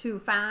yet to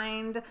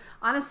find,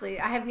 honestly,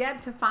 I have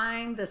yet to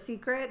find the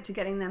secret to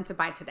getting them to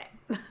buy today.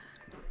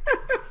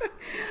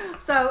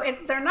 So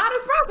they're not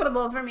as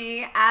profitable for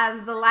me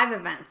as the live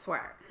events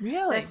were.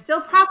 Really? They're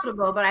still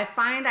profitable, but I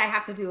find I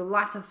have to do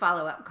lots of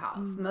follow-up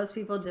calls. Most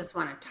people just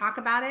want to talk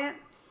about it.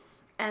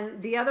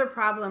 And the other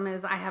problem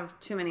is I have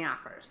too many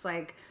offers.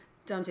 Like,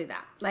 don't do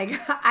that. Like,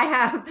 I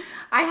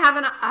have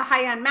a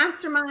high-end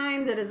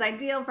mastermind that is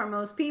ideal for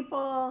most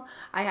people.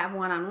 I have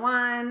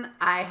one-on-one.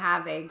 I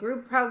have a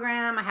group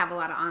program. I have a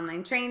lot of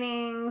online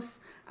trainings.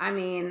 I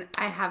mean,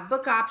 I have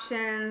book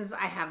options.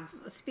 I have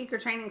speaker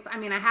trainings. I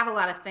mean, I have a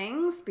lot of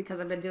things because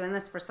I've been doing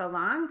this for so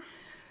long.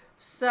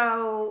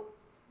 So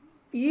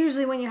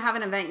usually when you have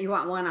an event, you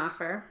want one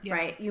offer,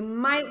 right? You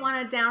might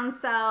want to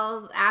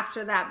downsell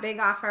after that big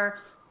offer.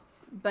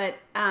 But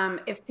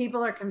if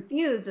people are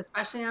confused,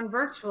 especially on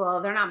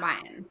virtual, they're not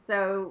buying.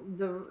 So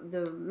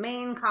the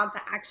main call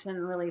to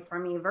action really for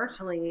me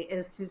virtually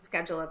is to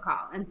schedule a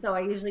call. And so I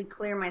usually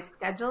clear my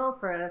schedule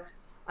for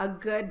a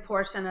good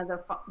portion of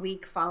the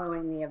week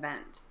following the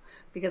event,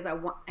 because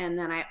and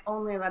then I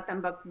only let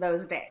them book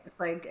those days.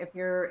 Like, if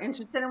you're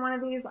interested in one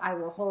of these, I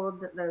will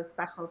hold those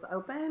specials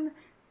open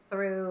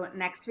through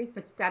next week,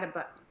 but you've got to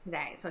book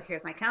today. So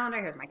here's my calendar,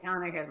 here's my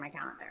calendar, here's my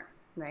calendar,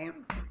 right?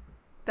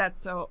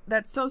 That's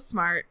so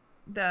smart.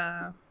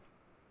 But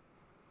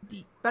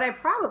I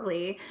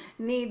probably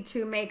need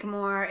to make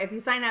more. If you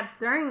sign up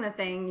during the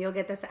thing, you'll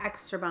get this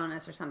extra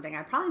bonus or something.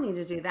 I probably need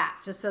to do that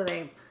just so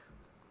they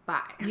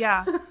buy.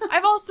 Yeah.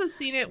 I've also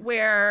seen it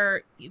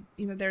where,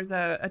 there's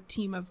a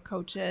team of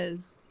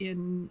coaches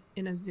in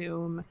a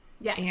Zoom.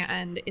 Yes.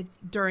 And it's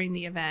during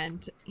the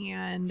event,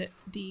 and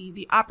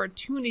the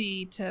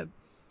opportunity to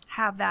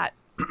have that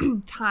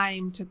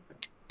time to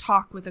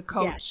talk with a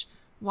coach. Yes.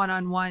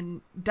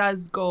 One-on-one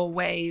does go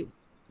away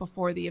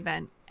before the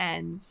event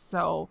ends,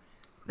 so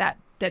that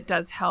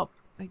does help,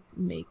 like,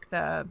 make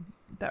the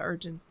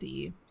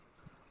urgency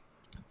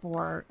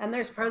for. And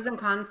there's pros and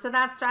cons to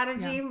that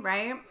strategy,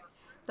 right?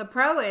 The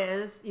pro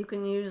is you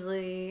can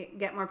usually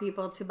get more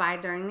people to buy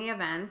during the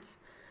event.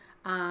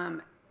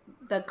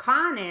 The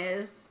con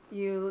is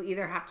you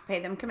either have to pay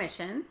them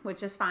commission,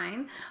 which is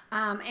fine,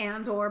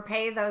 and or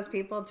pay those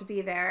people to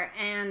be there.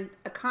 And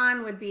a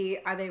con would be,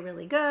 are they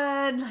really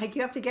good? Like,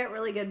 you have to get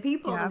really good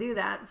people to do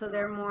that. So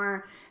they're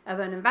more of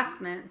an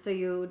investment. So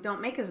you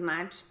don't make as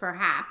much,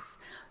 perhaps.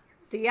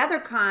 The other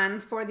con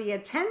for the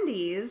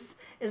attendees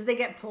is they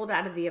get pulled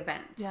out of the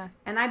event.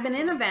 Yes. And I've been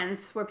in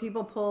events where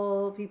people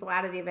pull people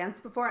out of the events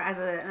before as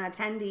an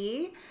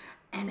attendee,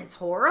 and it's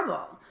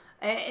horrible.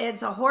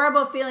 It's a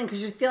horrible feeling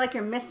because you feel like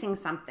you're missing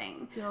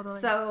something. Totally.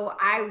 So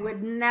I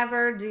would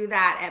never do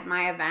that at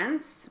my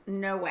events.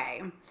 No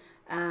way.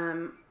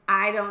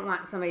 I don't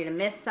want somebody to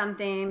miss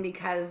something,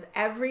 because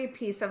every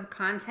piece of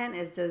content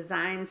is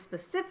designed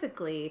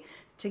specifically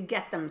to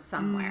get them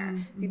somewhere.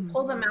 If you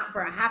pull them out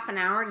for a half an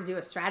hour to do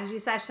a strategy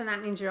session,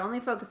 that means you're only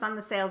focused on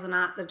the sales and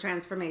not the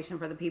transformation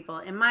for the people,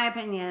 in my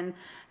opinion.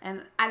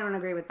 And I don't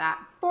agree with that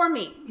for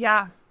me.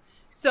 Yeah.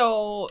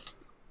 So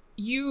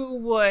you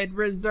would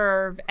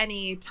reserve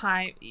any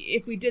time,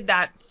 if we did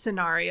that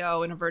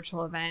scenario in a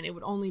virtual event, it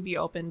would only be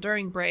open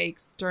during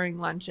breaks, during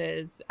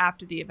lunches,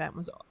 after the event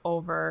was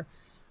over.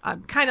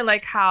 Kind of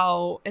like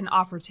how an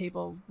offer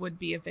table would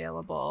be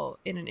available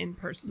in an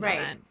in-person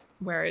event,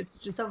 where it's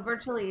just so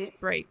virtually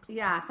breaks.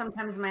 Yeah,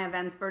 sometimes my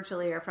events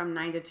virtually are from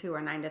 9 to 2 or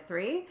 9 to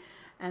 3.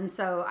 And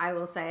so I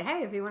will say,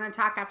 hey, if you want to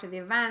talk after the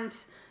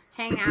event,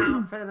 hang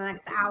out for the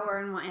next hour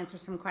and we'll answer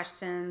some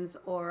questions,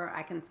 or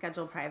I can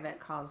schedule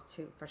private calls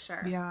too, for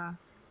sure. Yeah.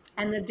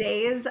 And the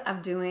days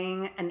of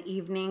doing an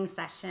evening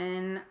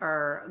session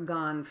are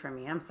gone for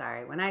me. I'm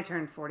sorry. When I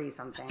turned 40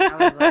 something, I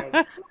was like,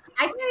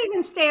 I can't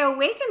even stay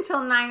awake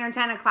until 9 or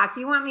 10 o'clock.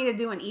 You want me to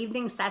do an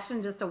evening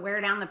session just to wear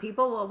down the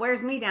people? Well, it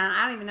wears me down.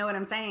 I don't even know what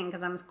I'm saying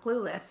because I'm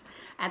clueless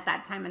at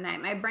that time of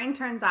night. My brain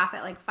turns off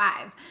at like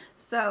 5.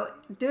 So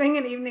doing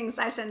an evening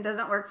session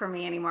doesn't work for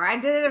me anymore. I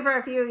did it for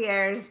a few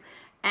years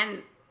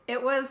and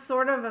it was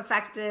sort of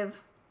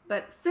effective,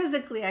 but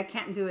physically I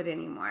can't do it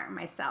anymore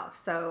myself.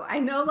 So I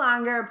no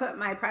longer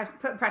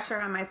put pressure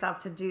on myself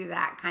to do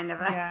that kind of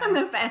an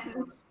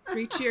event.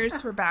 3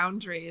 cheers for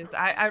boundaries.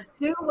 I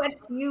do what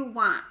you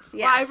want.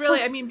 Yes. Well,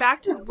 I mean,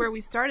 back to where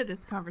we started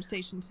this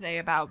conversation today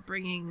about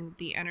bringing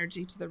the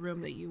energy to the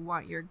room that you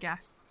want your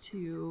guests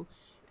to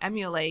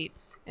emulate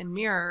and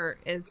mirror,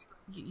 is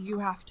you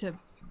have to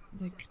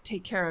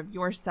take care of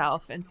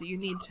yourself. And so you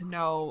need to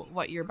know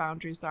what your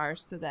boundaries are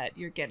so that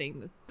you're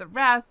getting the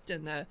rest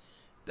and the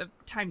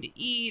time to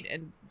eat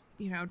and,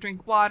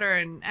 drink water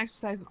and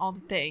exercise and all the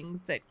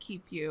things that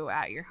keep you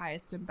at your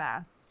highest and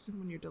best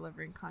when you're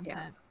delivering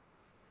content.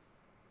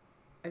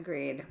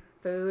 Agreed.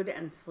 Food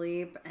and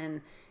sleep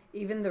and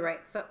even the right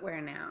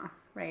footwear now,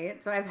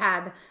 right? So I've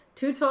had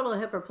 2 total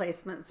hip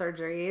replacement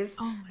surgeries,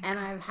 Oh my and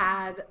I've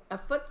had a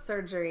foot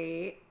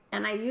surgery,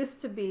 and I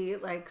used to be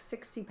like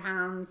 60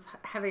 pounds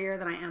heavier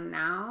than I am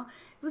now.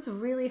 It was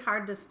really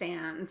hard to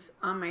stand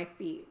on my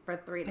feet for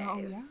 3 days, Oh,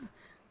 yeah.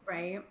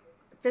 right?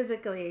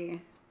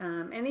 Physically.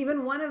 And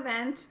even one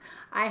event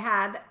I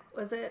had,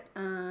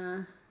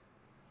 I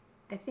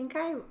think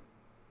it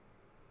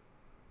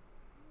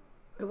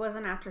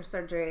wasn't after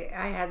surgery.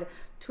 I had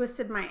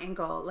twisted my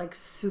ankle like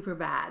super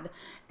bad.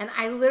 And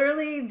I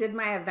literally did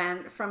my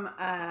event from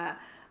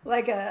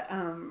like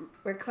a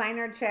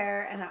recliner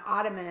chair and an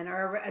ottoman,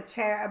 or a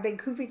chair, a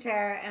big kufi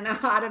chair and an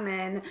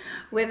ottoman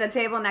with a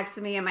table next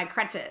to me and my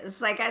crutches.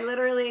 Like I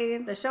literally,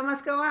 the show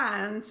must go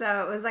on.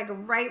 So it was like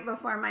right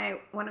before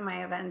one of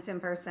my events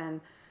in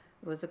person.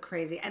 It was a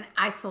crazy, and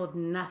I sold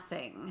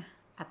nothing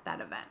at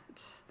that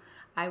event.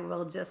 I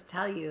will just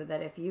tell you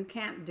that if you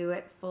can't do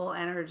it full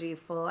energy,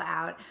 full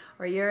out,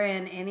 or you're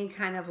in any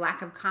kind of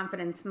lack of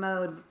confidence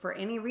mode for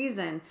any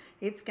reason,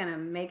 it's going to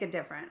make a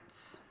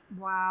difference.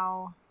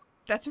 Wow.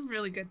 That's a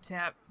really good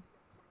tip.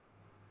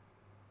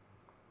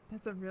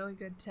 That's a really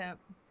good tip.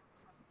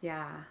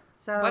 Yeah.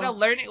 So what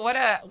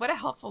a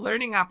helpful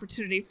learning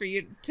opportunity for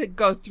you to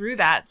go through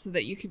that, so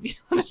that you can be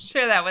able to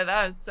share that with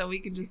us, so we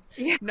can just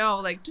know,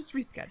 like, just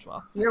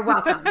reschedule. You're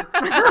welcome.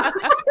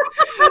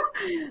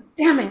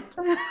 Damn it.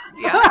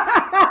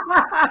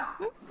 Yeah.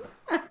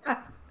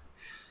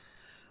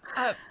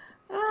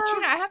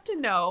 Katrina, I have to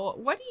know,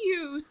 what do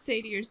you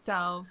say to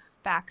yourself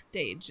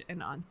backstage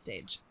and on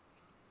stage?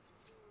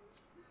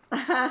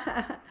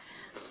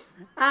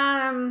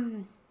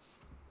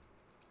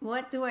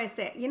 What do I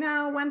say? You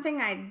know, one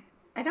thing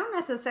I don't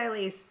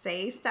necessarily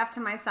say stuff to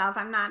myself.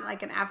 I'm not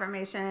like an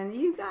affirmation,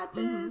 you got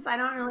this. Mm-hmm. I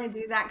don't really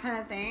do that kind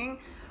of thing.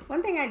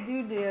 One thing I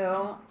do,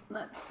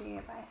 let's see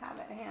if I have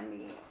it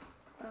handy.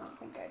 I don't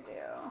think I do.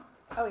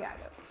 Oh yeah,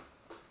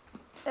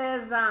 I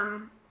do. Is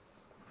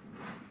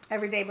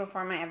every day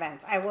before my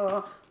events, I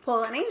will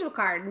pull an angel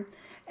card.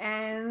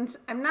 And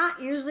I'm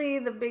not usually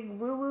the big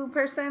woo-woo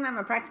person. I'm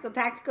a practical,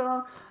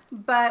 tactical.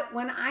 But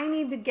when I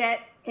need to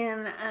get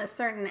in a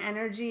certain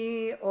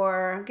energy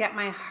or get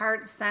my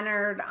heart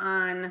centered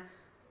on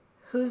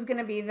who's going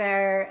to be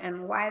there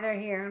and why they're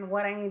here and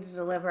what I need to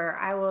deliver,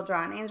 I will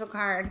draw an angel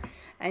card.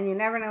 And you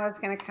never know what's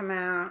going to come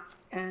out.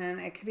 And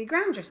it could be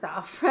ground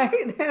yourself, right?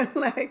 and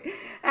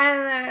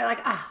then you're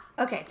like,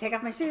 okay, take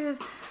off my shoes.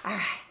 All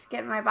right,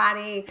 get in my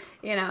body,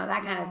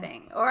 that kind of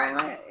thing. Or I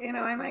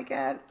might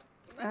get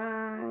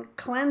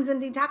cleanse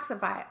and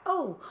detoxify.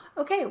 Oh,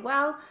 okay,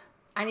 well,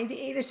 I need to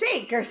eat a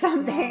shake or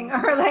something,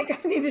 or like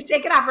I need to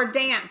shake it off or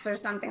dance or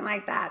something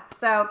like that.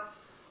 So,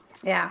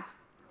 yeah.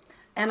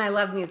 And I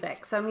love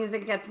music. So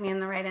music gets me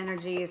in the right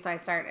energy. So I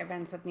start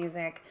events with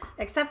music,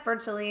 except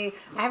virtually.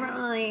 I haven't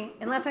really,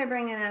 unless I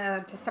bring in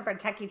a separate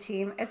techie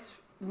team, it's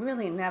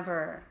really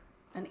never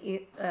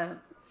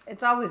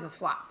it's always a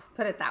flop.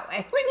 Put it that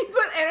way.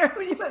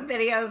 When you put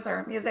videos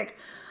or music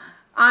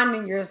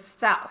on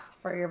yourself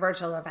for your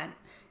virtual event,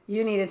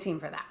 you need a team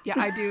for that. Yeah,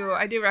 I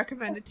do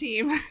recommend a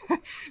team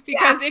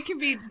because it can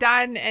be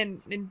done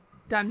and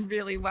done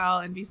really well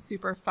and be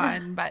super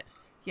fun. But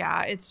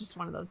yeah, it's just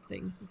one of those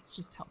things. It's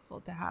just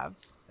helpful to have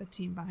a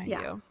team behind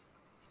you.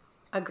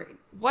 Agreed.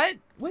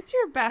 What's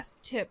your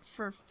best tip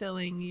for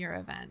filling your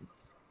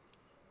events?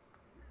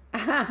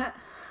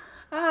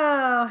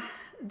 Oh,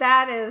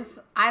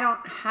 I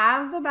don't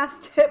have the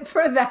best tip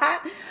for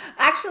that.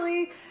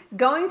 Actually,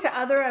 going to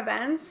other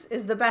events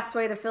is the best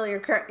way to fill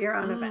your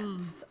own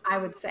events, I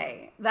would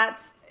say.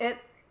 That's it.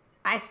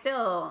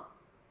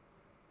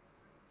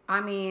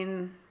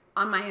 On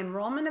my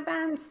enrollment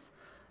events,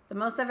 the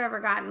most I've ever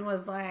gotten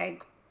was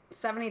like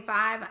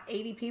 75,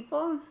 80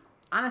 people,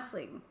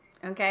 honestly.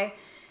 Okay.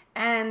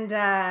 And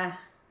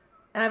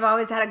I've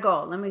always had a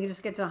goal. Let me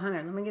just get to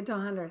 100. Let me get to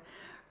 100.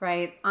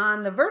 Right.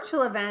 On the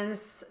virtual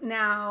events,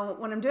 now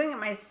when I'm doing it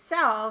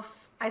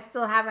myself, I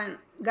still haven't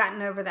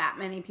gotten over that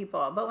many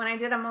people. But when I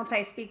did a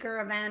multi-speaker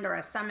event or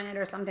a summit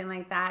or something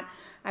like that,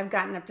 I've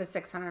gotten up to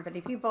 650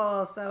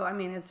 people. So,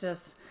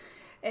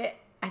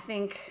 I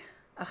think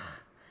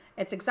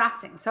it's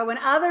exhausting. So when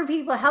other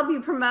people help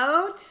you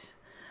promote,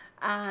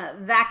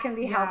 that can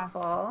be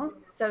helpful.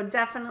 So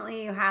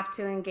definitely you have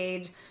to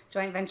engage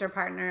joint venture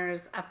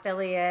partners,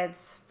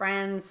 affiliates,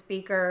 friends,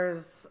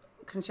 speakers,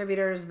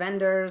 contributors,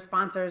 vendors,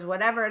 sponsors,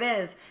 whatever it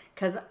is,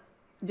 because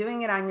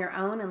doing it on your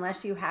own,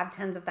 unless you have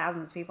tens of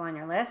thousands of people on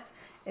your list,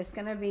 it's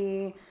going to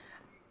be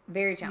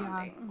very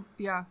challenging.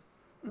 Yeah.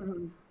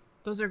 Mm-hmm.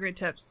 Those are great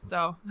tips,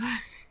 though.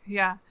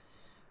 Yeah.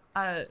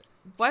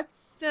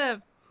 What's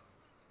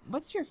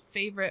your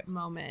favorite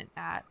moment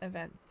at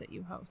events that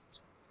you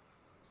host?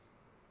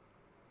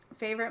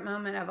 Favorite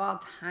moment of all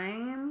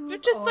time? Or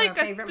just like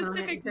a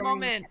specific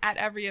moment at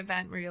every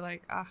event where you're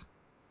like, I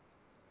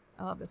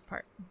love this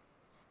part.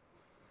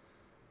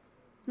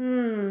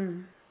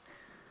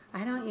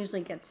 I don't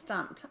usually get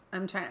stumped.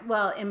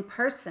 Well, in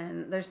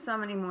person, there's so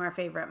many more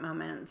favorite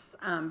moments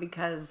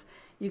because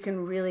you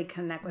can really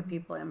connect with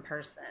people in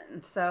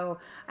person. So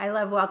I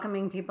love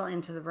welcoming people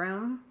into the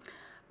room.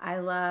 I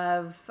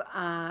love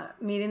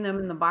meeting them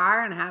in the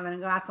bar and having a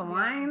glass of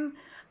wine.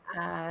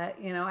 I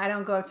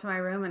don't go up to my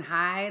room and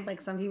hide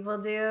like some people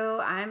do.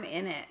 I'm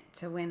in it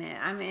to win it.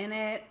 I'm in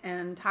it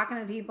and talking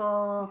to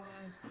people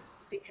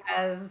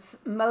because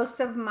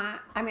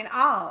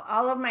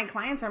all of my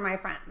clients are my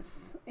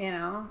friends.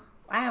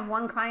 I have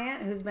one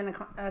client who's been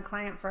a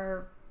client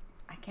for,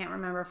 I can't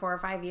remember, 4 or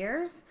 5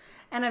 years.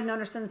 And I've known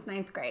her since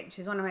 9th grade.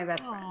 She's one of my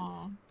best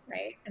friends,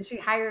 right? And she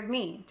hired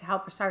me to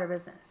help her start a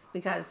business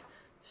because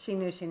she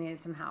knew she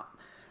needed some help.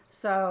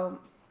 So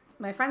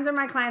my friends are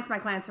my clients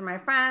are my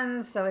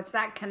friends. So it's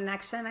that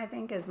connection, I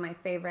think, is my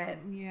favorite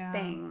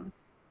thing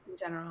in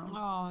general.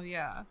 Oh,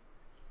 yeah.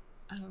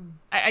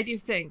 I do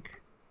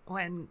think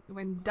when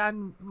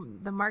done,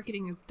 the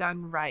marketing is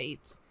done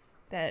right,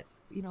 that,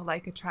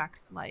 like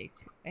attracts like,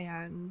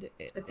 and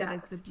it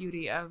is the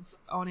beauty of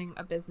owning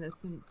a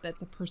business and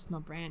that's a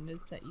personal brand,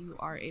 is that you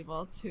are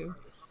able to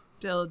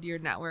build your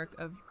network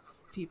of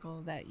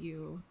people that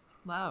you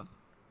love.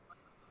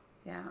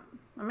 Yeah.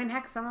 I mean,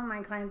 heck, some of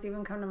my clients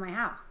even come to my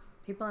house.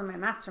 People in my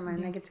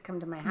mastermind, they get to come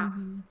to my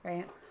house,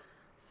 right?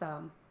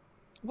 So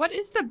what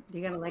is the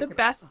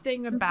best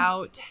thing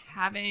about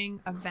having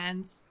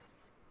events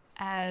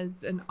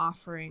as an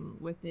offering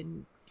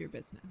within your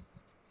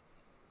business?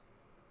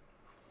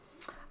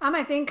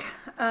 I think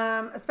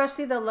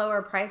especially the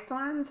lower priced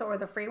ones or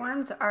the free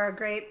ones are a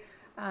great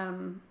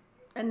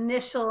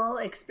initial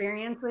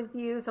experience with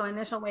you. So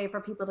initial way for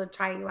people to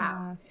try you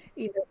out,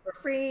 either for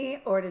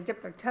free or to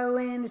dip their toe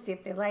in to see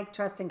if they like,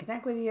 trust, and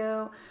connect with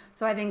you.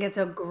 So I think it's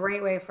a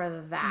great way for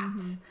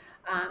that.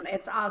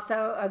 It's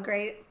also a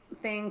great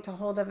thing to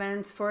hold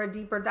events for a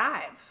deeper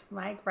dive.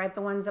 Like,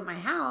 the ones at my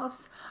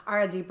house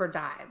are a deeper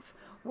dive.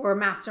 We're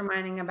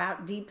masterminding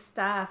about deep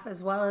stuff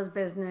as well as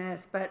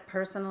business, but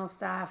personal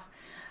stuff.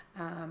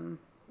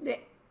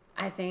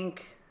 I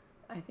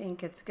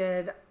think it's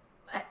good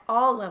at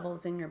all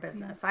levels in your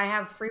business. I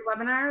have free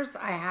webinars.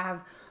 I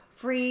have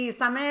free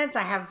summits.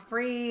 I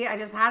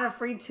just had a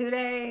free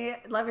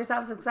 2-day Love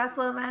Yourself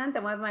Successful event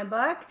that went with my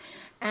book.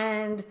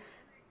 And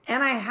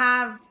I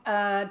have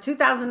a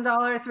 $2,000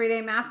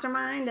 3-day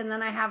mastermind. And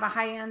then I have a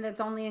high end that's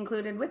only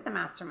included with the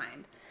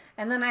mastermind.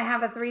 And then I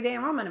have a 3-day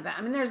enrollment event.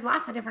 I mean, there's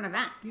lots of different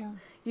events. Yeah.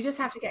 You just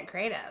have to get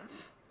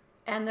creative.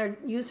 And they're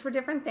used for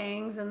different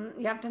things. And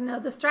you have to know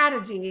the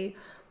strategy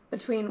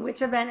between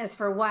which event is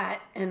for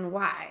what and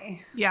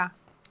why. Yeah.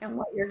 And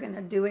what you're going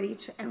to do at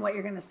each and what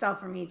you're going to sell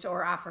from each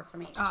or offer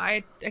from each.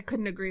 I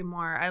couldn't agree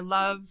more. I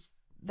love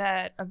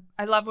that.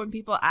 I love when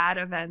people add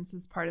events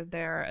as part of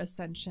their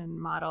ascension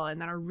model and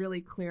that are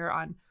really clear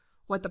on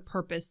what the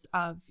purpose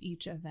of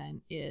each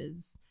event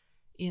is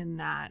in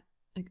that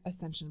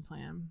ascension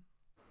plan.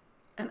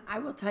 And I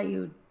will tell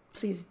you,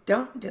 please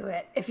don't do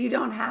it if you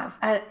don't have,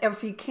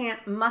 if you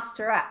can't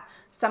muster up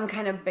some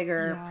kind of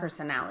bigger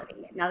personality.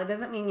 Now, that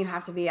doesn't mean you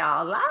have to be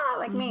all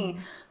like me,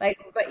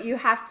 but you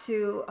have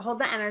to hold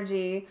the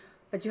energy,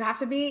 but you have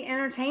to be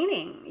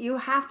entertaining. You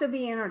have to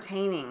be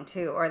entertaining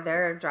too, or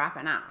they're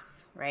dropping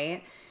off,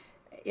 right?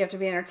 You have to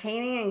be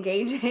entertaining,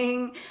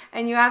 engaging,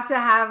 and you have to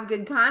have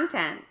good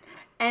content.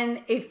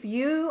 And if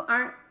you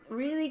aren't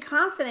really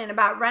confident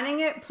about running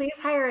it, please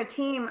hire a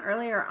team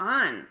earlier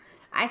on.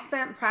 I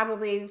spent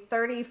probably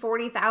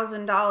 $30,000,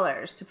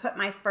 $40,000 to put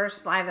my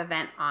first live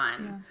event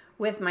on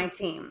with my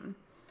team,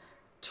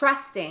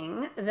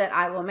 trusting that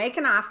I will make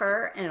an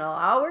offer and it'll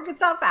all work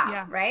itself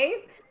out,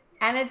 right?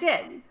 And it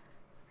did,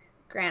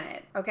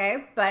 granted,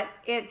 okay? But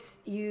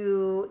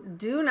you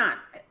do not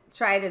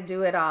try to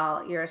do it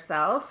all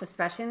yourself,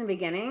 especially in the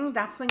beginning.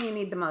 That's when you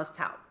need the most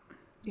help.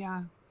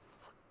 Yeah.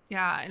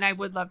 Yeah, and I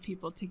would love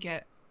people to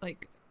get,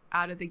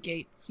 out of the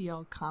gate,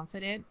 feel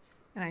confident.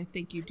 And I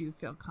think you do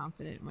feel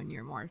confident when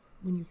you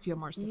feel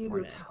more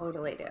supported. You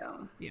totally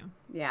do. Yeah.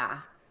 Yeah.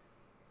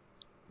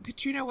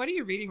 Katrina, what are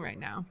you reading right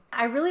now?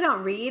 I really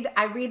don't read.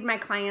 I read my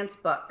clients'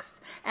 books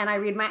and I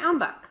read my own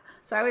book.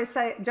 So I always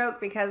joke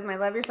because my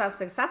Love Yourself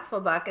Successful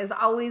book is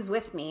always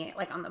with me,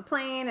 on the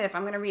plane. And if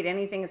I'm going to read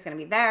anything, it's going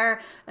to be there.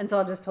 And so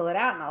I'll just pull it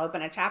out and I'll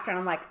open a chapter and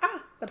I'm like,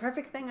 the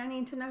perfect thing I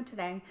need to know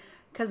today.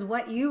 Because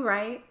what you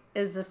write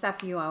is the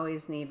stuff you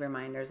always need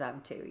reminders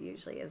of too,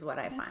 usually is what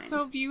I find. That's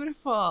so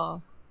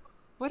beautiful.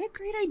 What a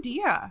great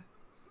idea.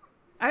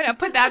 I'll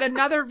put that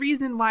another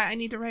reason why I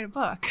need to write a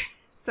book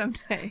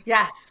someday.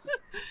 Yes.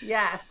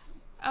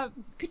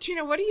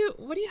 Katrina, what do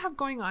you have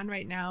going on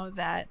right now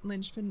that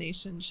Linchpin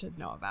Nation should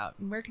know about?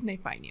 And where can they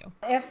find you?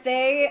 If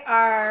they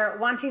are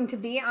wanting to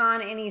be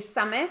on any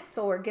summits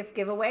or gift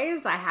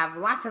giveaways, I have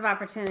lots of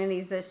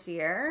opportunities this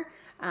year.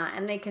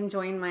 And they can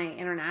join my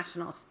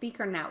international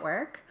speaker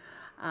network.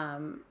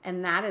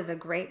 And that is a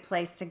great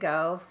place to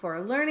go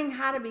for learning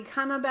how to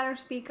become a better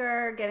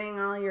speaker, getting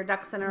all your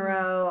ducks in a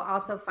row,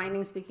 also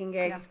finding speaking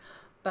gigs. Yeah.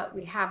 But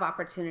we have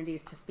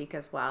opportunities to speak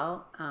as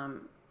well, to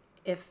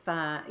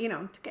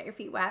get your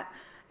feet wet.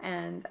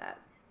 And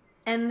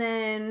And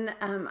then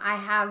I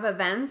have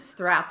events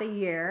throughout the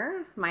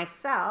year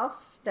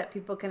myself that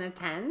people can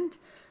attend.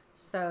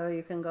 So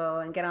you can go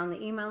and get on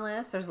the email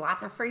list. There's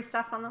lots of free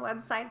stuff on the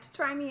website to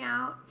try me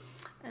out.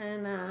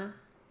 And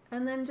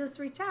then just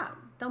reach out.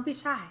 Don't be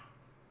shy.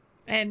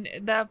 And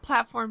the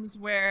platforms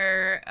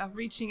where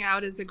reaching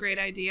out is a great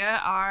idea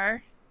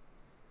are?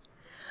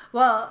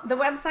 Well, the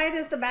website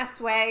is the best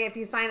way. If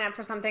you sign up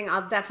for something,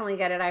 I'll definitely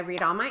get it. I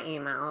read all my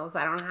emails.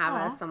 I don't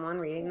have someone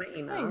reading my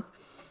emails.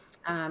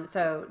 Nice.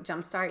 So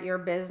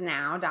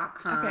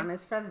jumpstartyourbiznaw.com Okay.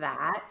 is for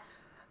that.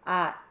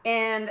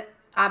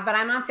 But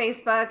I'm on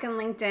Facebook and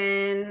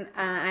LinkedIn,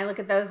 and I look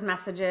at those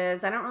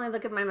messages. I don't really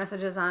look at my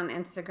messages on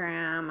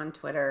Instagram, on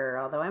Twitter,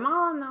 although I'm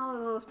all in all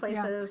of those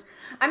places.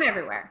 Yeah. I'm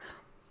everywhere.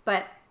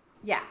 But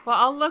yeah. Well,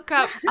 I'll link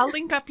up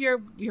your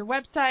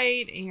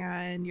website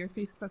and your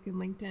Facebook and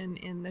LinkedIn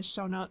in the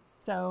show notes,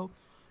 so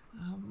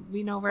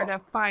we know where to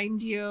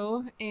find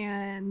you.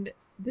 And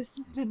this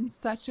has been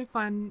such a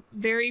fun,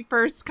 very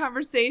first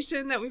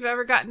conversation that we've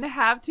ever gotten to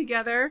have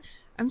together.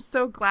 I'm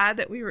so glad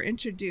that we were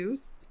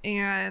introduced,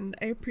 and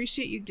I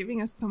appreciate you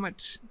giving us so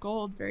much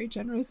gold very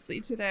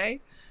generously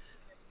today.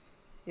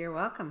 You're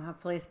welcome.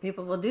 Hopefully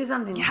people will do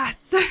something.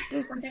 Yes.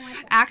 Do something like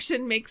that.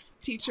 Action makes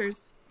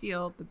teachers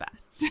feel the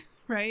best,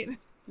 right?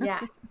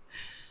 Yeah.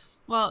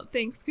 Well,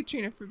 thanks,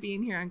 Katrina, for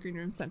being here on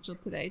Greenroom Central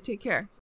today. Take care.